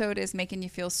 This episode is making you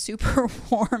feel super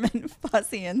warm and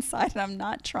fuzzy inside, and I'm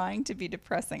not trying to be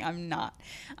depressing. I'm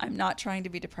not trying to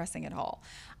be depressing at all.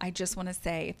 I just want to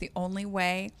say, if the only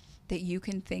way that you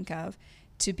can think of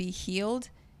to be healed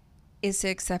is to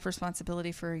accept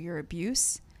responsibility for your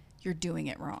abuse, you're doing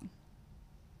it wrong.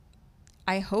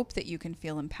 I hope that you can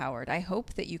feel empowered. I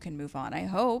hope that you can move on. I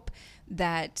hope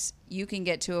that you can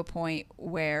get to a point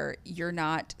where you're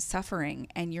not suffering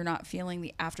and you're not feeling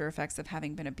the after effects of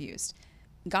having been abused.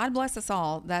 God bless us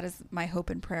all. That is my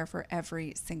hope and prayer for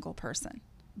every single person.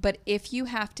 But if you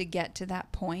have to get to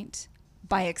that point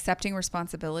by accepting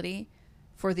responsibility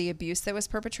for the abuse that was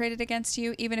perpetrated against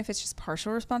you, even if it's just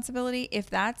partial responsibility, if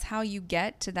that's how you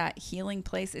get to that healing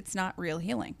place, it's not real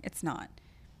healing. It's not.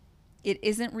 It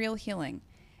isn't real healing.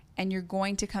 And you're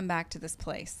going to come back to this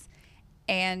place.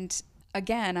 And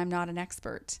again, I'm not an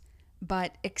expert,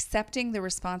 but accepting the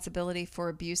responsibility for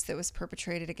abuse that was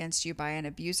perpetrated against you by an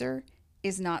abuser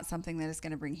is not something that is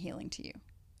going to bring healing to you.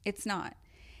 It's not.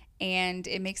 And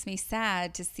it makes me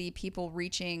sad to see people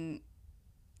reaching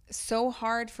so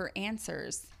hard for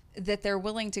answers that they're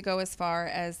willing to go as far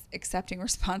as accepting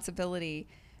responsibility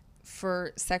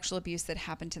for sexual abuse that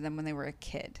happened to them when they were a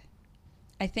kid.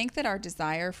 I think that our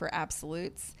desire for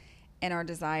absolutes and our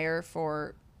desire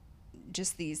for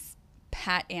just these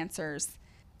pat answers,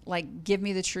 like give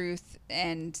me the truth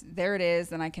and there it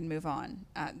is and I can move on.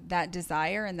 That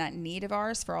desire and that need of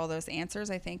ours for all those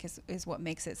answers, I think is what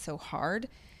makes it so hard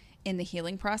in the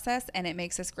healing process, and it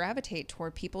makes us gravitate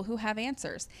toward people who have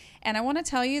answers. And I want to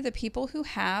tell you, the people who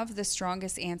have the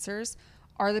strongest answers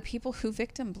are the people who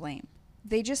victim blame.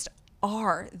 They just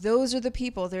are. Those are the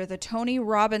people. They're the Tony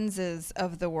Robbinses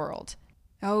of the world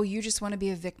oh, you just want to be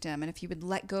a victim. And if you would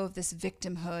let go of this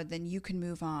victimhood, then you can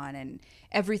move on. And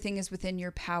everything is within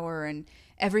your power, and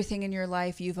everything in your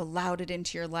life, you've allowed it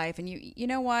into your life. And you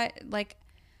know what? Like,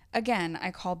 again,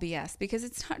 I call BS because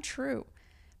it's not true.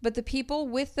 But the people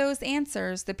with those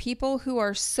answers, the people who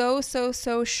are so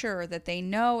sure that they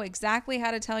know exactly how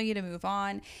to tell you to move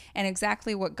on, and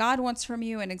exactly what God wants from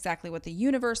you, and exactly what the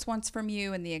universe wants from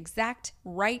you, and the exact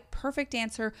right, perfect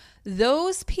answer,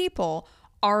 those people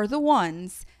are the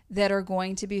ones that are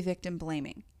going to be victim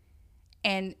blaming.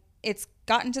 And it's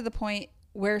gotten to the point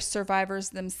where survivors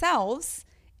themselves,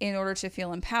 in order to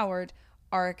feel empowered,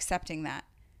 are accepting that.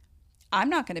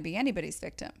 I'm not going to be anybody's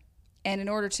victim. And in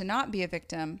order to not be a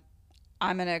victim,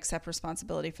 I'm going to accept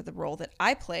responsibility for the role that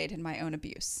I played in my own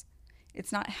abuse.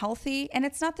 It's not healthy, and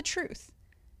it's not the truth.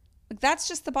 Like, that's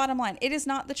just the bottom line. It is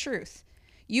not the truth.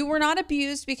 You were not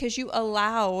abused because you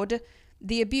allowed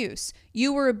the abuse.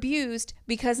 You were abused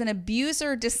because an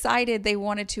abuser decided they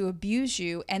wanted to abuse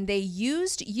you, and they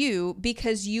used you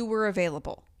because you were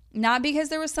available. Not because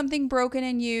there was something broken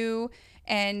in you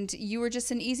and you were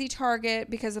just an easy target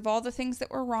because of all the things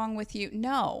that were wrong with you.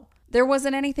 No, there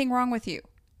wasn't anything wrong with you.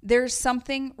 There's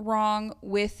something wrong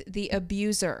with the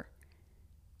abuser.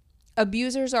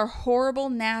 Abusers are horrible,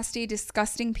 nasty,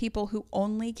 disgusting people who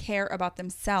only care about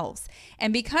themselves.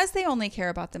 And because they only care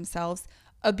about themselves,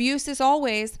 abuse is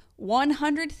always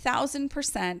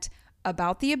 100,000%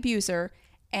 about the abuser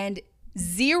and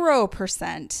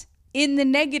 0% in the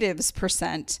negatives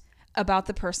percent about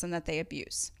the person that they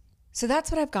abuse. So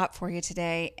that's what I've got for you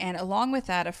today. And along with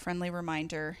that, a friendly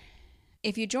reminder: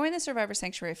 if you join the Survivor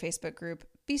Sanctuary Facebook group,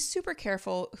 be super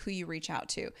careful who you reach out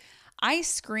to. I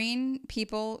screen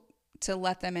people to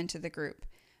let them into the group,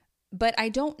 but I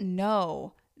don't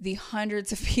know the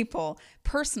hundreds of people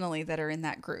personally that are in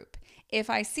that group. If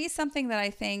I see something that I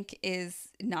think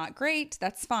is not great,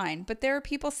 that's fine. But there are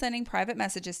people sending private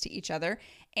messages to each other,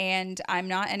 and I'm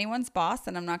not anyone's boss,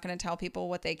 and I'm not going to tell people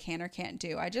what they can or can't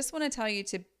do. I just want to tell you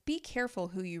to be careful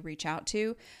who you reach out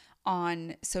to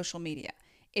on social media.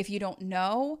 If you don't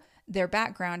know their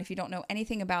background, if you don't know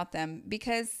anything about them,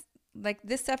 because like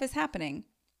this stuff is happening.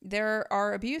 There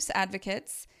are abuse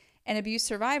advocates and abuse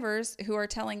survivors who are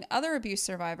telling other abuse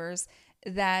survivors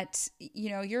that,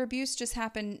 you know, your abuse just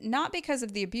happened not because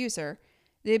of the abuser.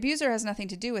 The abuser has nothing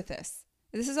to do with this.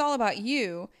 This is all about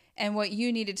you and what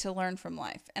you needed to learn from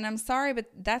life. And I'm sorry, but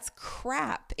that's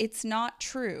crap. It's not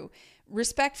true.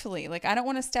 Respectfully, like, I don't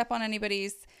want to step on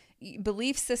anybody's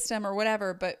belief system or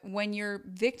whatever, but when you're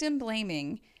victim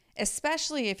blaming,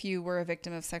 especially if you were a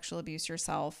victim of sexual abuse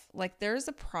yourself, like, there's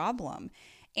a problem.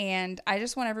 And I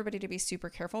just want everybody to be super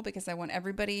careful, because I want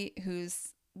everybody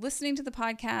who's listening to the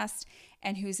podcast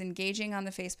and who's engaging on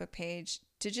the Facebook page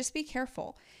to just be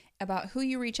careful about who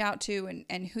you reach out to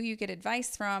and who you get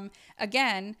advice from.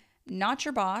 Again, not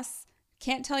your boss,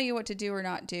 can't tell you what to do or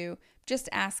not do, just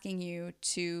asking you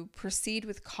to proceed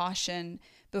with caution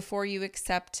before you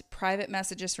accept private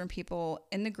messages from people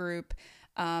in the group,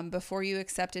 before you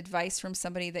accept advice from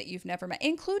somebody that you've never met,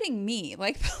 including me.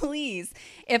 Like, please,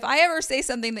 if I ever say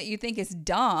something that you think is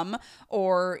dumb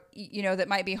or, you know, that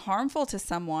might be harmful to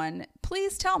someone,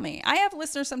 please tell me. I have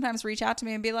listeners sometimes reach out to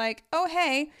me and be like, oh,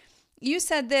 hey, you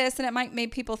said this and it might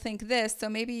make people think this, so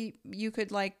maybe you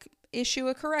could like issue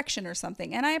a correction or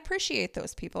something. And I appreciate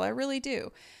those people. I really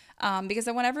do. Because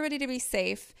I want everybody to be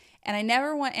safe, and I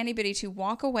never want anybody to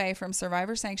walk away from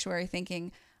Survivor Sanctuary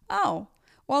thinking, oh,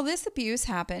 well, this abuse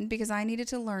happened because I needed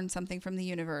to learn something from the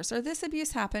universe, or this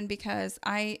abuse happened because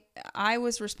I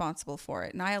was responsible for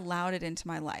it and I allowed it into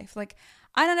my life. Like,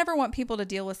 I don't ever want people to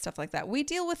deal with stuff like that. We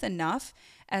deal with enough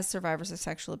as survivors of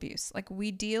sexual abuse. Like, we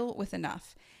deal with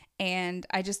enough. And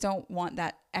I just don't want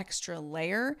that extra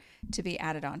layer to be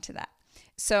added onto that.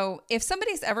 So if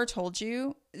somebody's ever told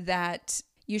you that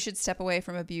you should step away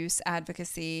from abuse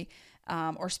advocacy,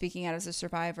 or speaking out as a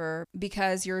survivor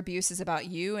because your abuse is about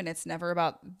you and it's never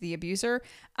about the abuser,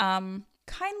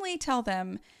 kindly tell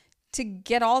them to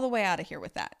get all the way out of here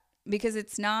with that, because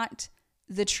it's not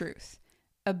the truth.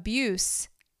 Abuse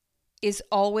is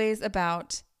always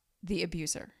about the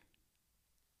abuser.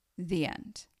 The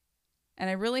end. And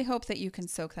I really hope that you can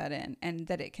soak that in and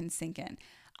that it can sink in.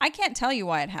 I can't tell you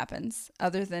why it happens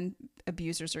other than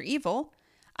abusers are evil.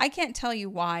 I can't tell you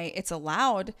why it's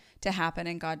allowed to happen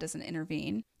and God doesn't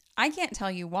intervene. I can't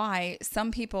tell you why some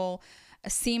people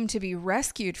seem to be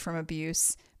rescued from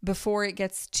abuse before it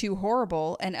gets too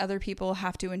horrible and other people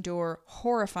have to endure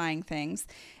horrifying things.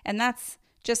 And that's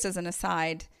just as an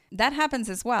aside, that happens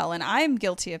as well. And I'm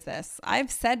guilty of this.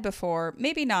 I've said before,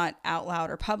 maybe not out loud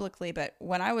or publicly, but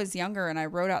when I was younger and I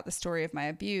wrote out the story of my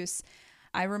abuse,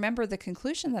 I remember the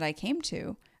conclusion that I came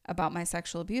to about my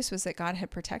sexual abuse was that God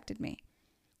had protected me.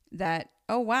 That,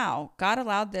 oh wow, God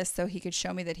allowed this so he could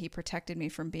show me that he protected me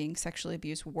from being sexually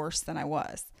abused worse than I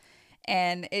was.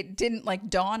 And it didn't like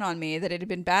dawn on me that it had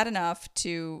been bad enough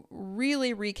to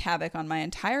really wreak havoc on my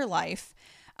entire life.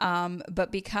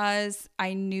 But because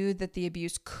I knew that the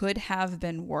abuse could have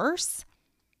been worse,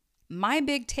 my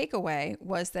big takeaway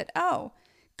was that, oh,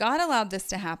 God allowed this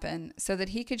to happen so that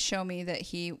he could show me that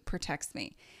he protects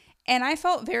me. And I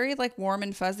felt very like warm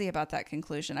and fuzzy about that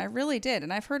conclusion. I really did.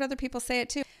 And I've heard other people say it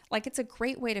too. Like, it's a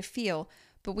great way to feel,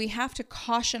 but we have to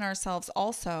caution ourselves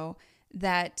also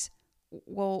that,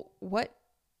 well, what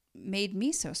made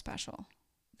me so special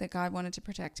that God wanted to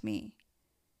protect me?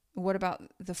 What about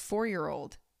the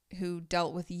 4-year-old who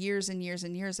dealt with years and years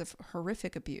and years of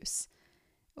horrific abuse?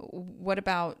 What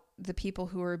about the people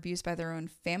who were abused by their own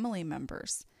family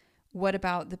members? What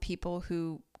about the people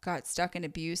who got stuck in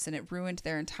abuse and it ruined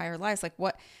their entire lives? Like,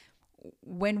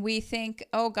 when we think,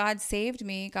 oh, God saved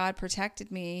me, God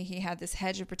protected me, he had this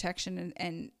hedge of protection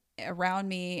and around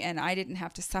me and I didn't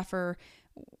have to suffer,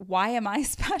 why am I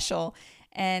special?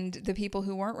 And the people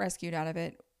who weren't rescued out of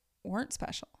it weren't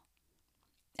special.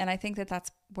 And I think that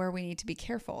that's where we need to be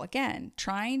careful. Again,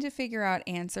 trying to figure out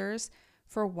answers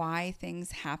for why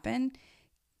things happen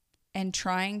and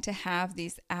trying to have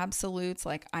these absolutes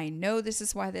like, I know this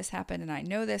is why this happened and I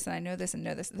know this and I know this and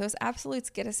know this. Those absolutes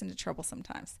get us into trouble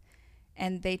sometimes.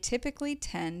 And they typically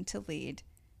tend to lead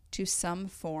to some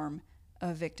form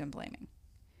of victim blaming.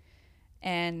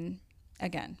 And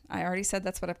again, I already said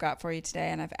that's what I've got for you today,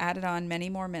 and I've added on many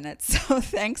more minutes. So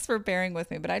thanks for bearing with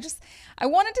me. But I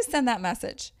wanted to send that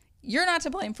message. You're not to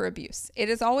blame for abuse. It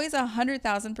is always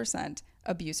 100,000%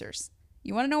 abusers.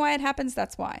 You want to know why it happens?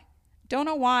 That's why. Don't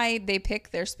know why they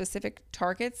pick their specific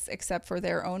targets except for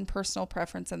their own personal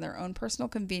preference and their own personal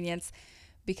convenience,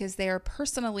 because they are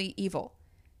personally evil.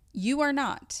 You are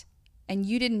not, and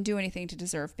you didn't do anything to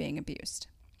deserve being abused.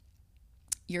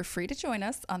 You're free to join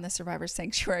us on the Survivor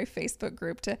Sanctuary Facebook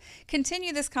group to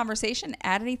continue this conversation.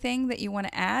 Add anything that you want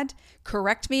to add.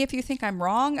 Correct me if you think I'm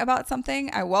wrong about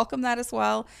something. I welcome that as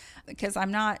well, because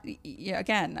I'm not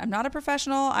a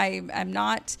professional.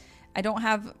 I don't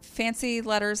have fancy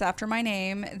letters after my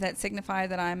name that signify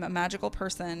that I'm a magical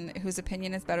person whose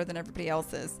opinion is better than everybody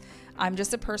else's. I'm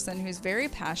just a person who's very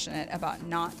passionate about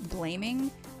not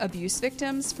blaming abuse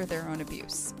victims for their own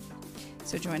abuse.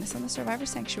 So join us on the Survivor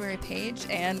Sanctuary page,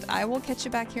 and I will catch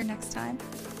you back here next time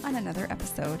on another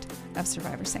episode of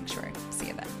Survivor Sanctuary. See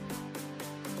you then.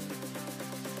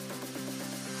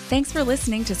 Thanks for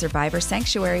listening to Survivor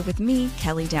Sanctuary with me,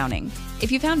 Kelly Downing.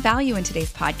 If you found value in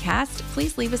today's podcast,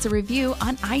 please leave us a review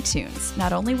on iTunes.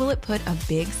 Not only will it put a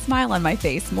big smile on my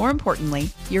face, more importantly,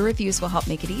 your reviews will help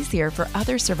make it easier for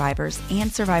other survivors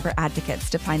and survivor advocates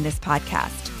to find this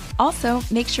podcast. Also,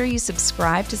 make sure you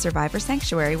subscribe to Survivor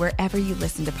Sanctuary wherever you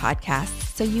listen to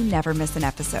podcasts so you never miss an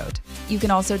episode. You can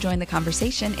also join the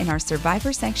conversation in our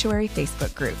Survivor Sanctuary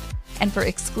Facebook group. And for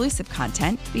exclusive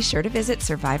content, be sure to visit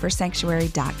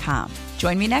survivorsanctuary.com.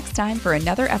 Join me next time for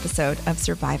another episode of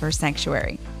Survivor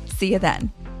Sanctuary. See you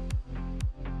then.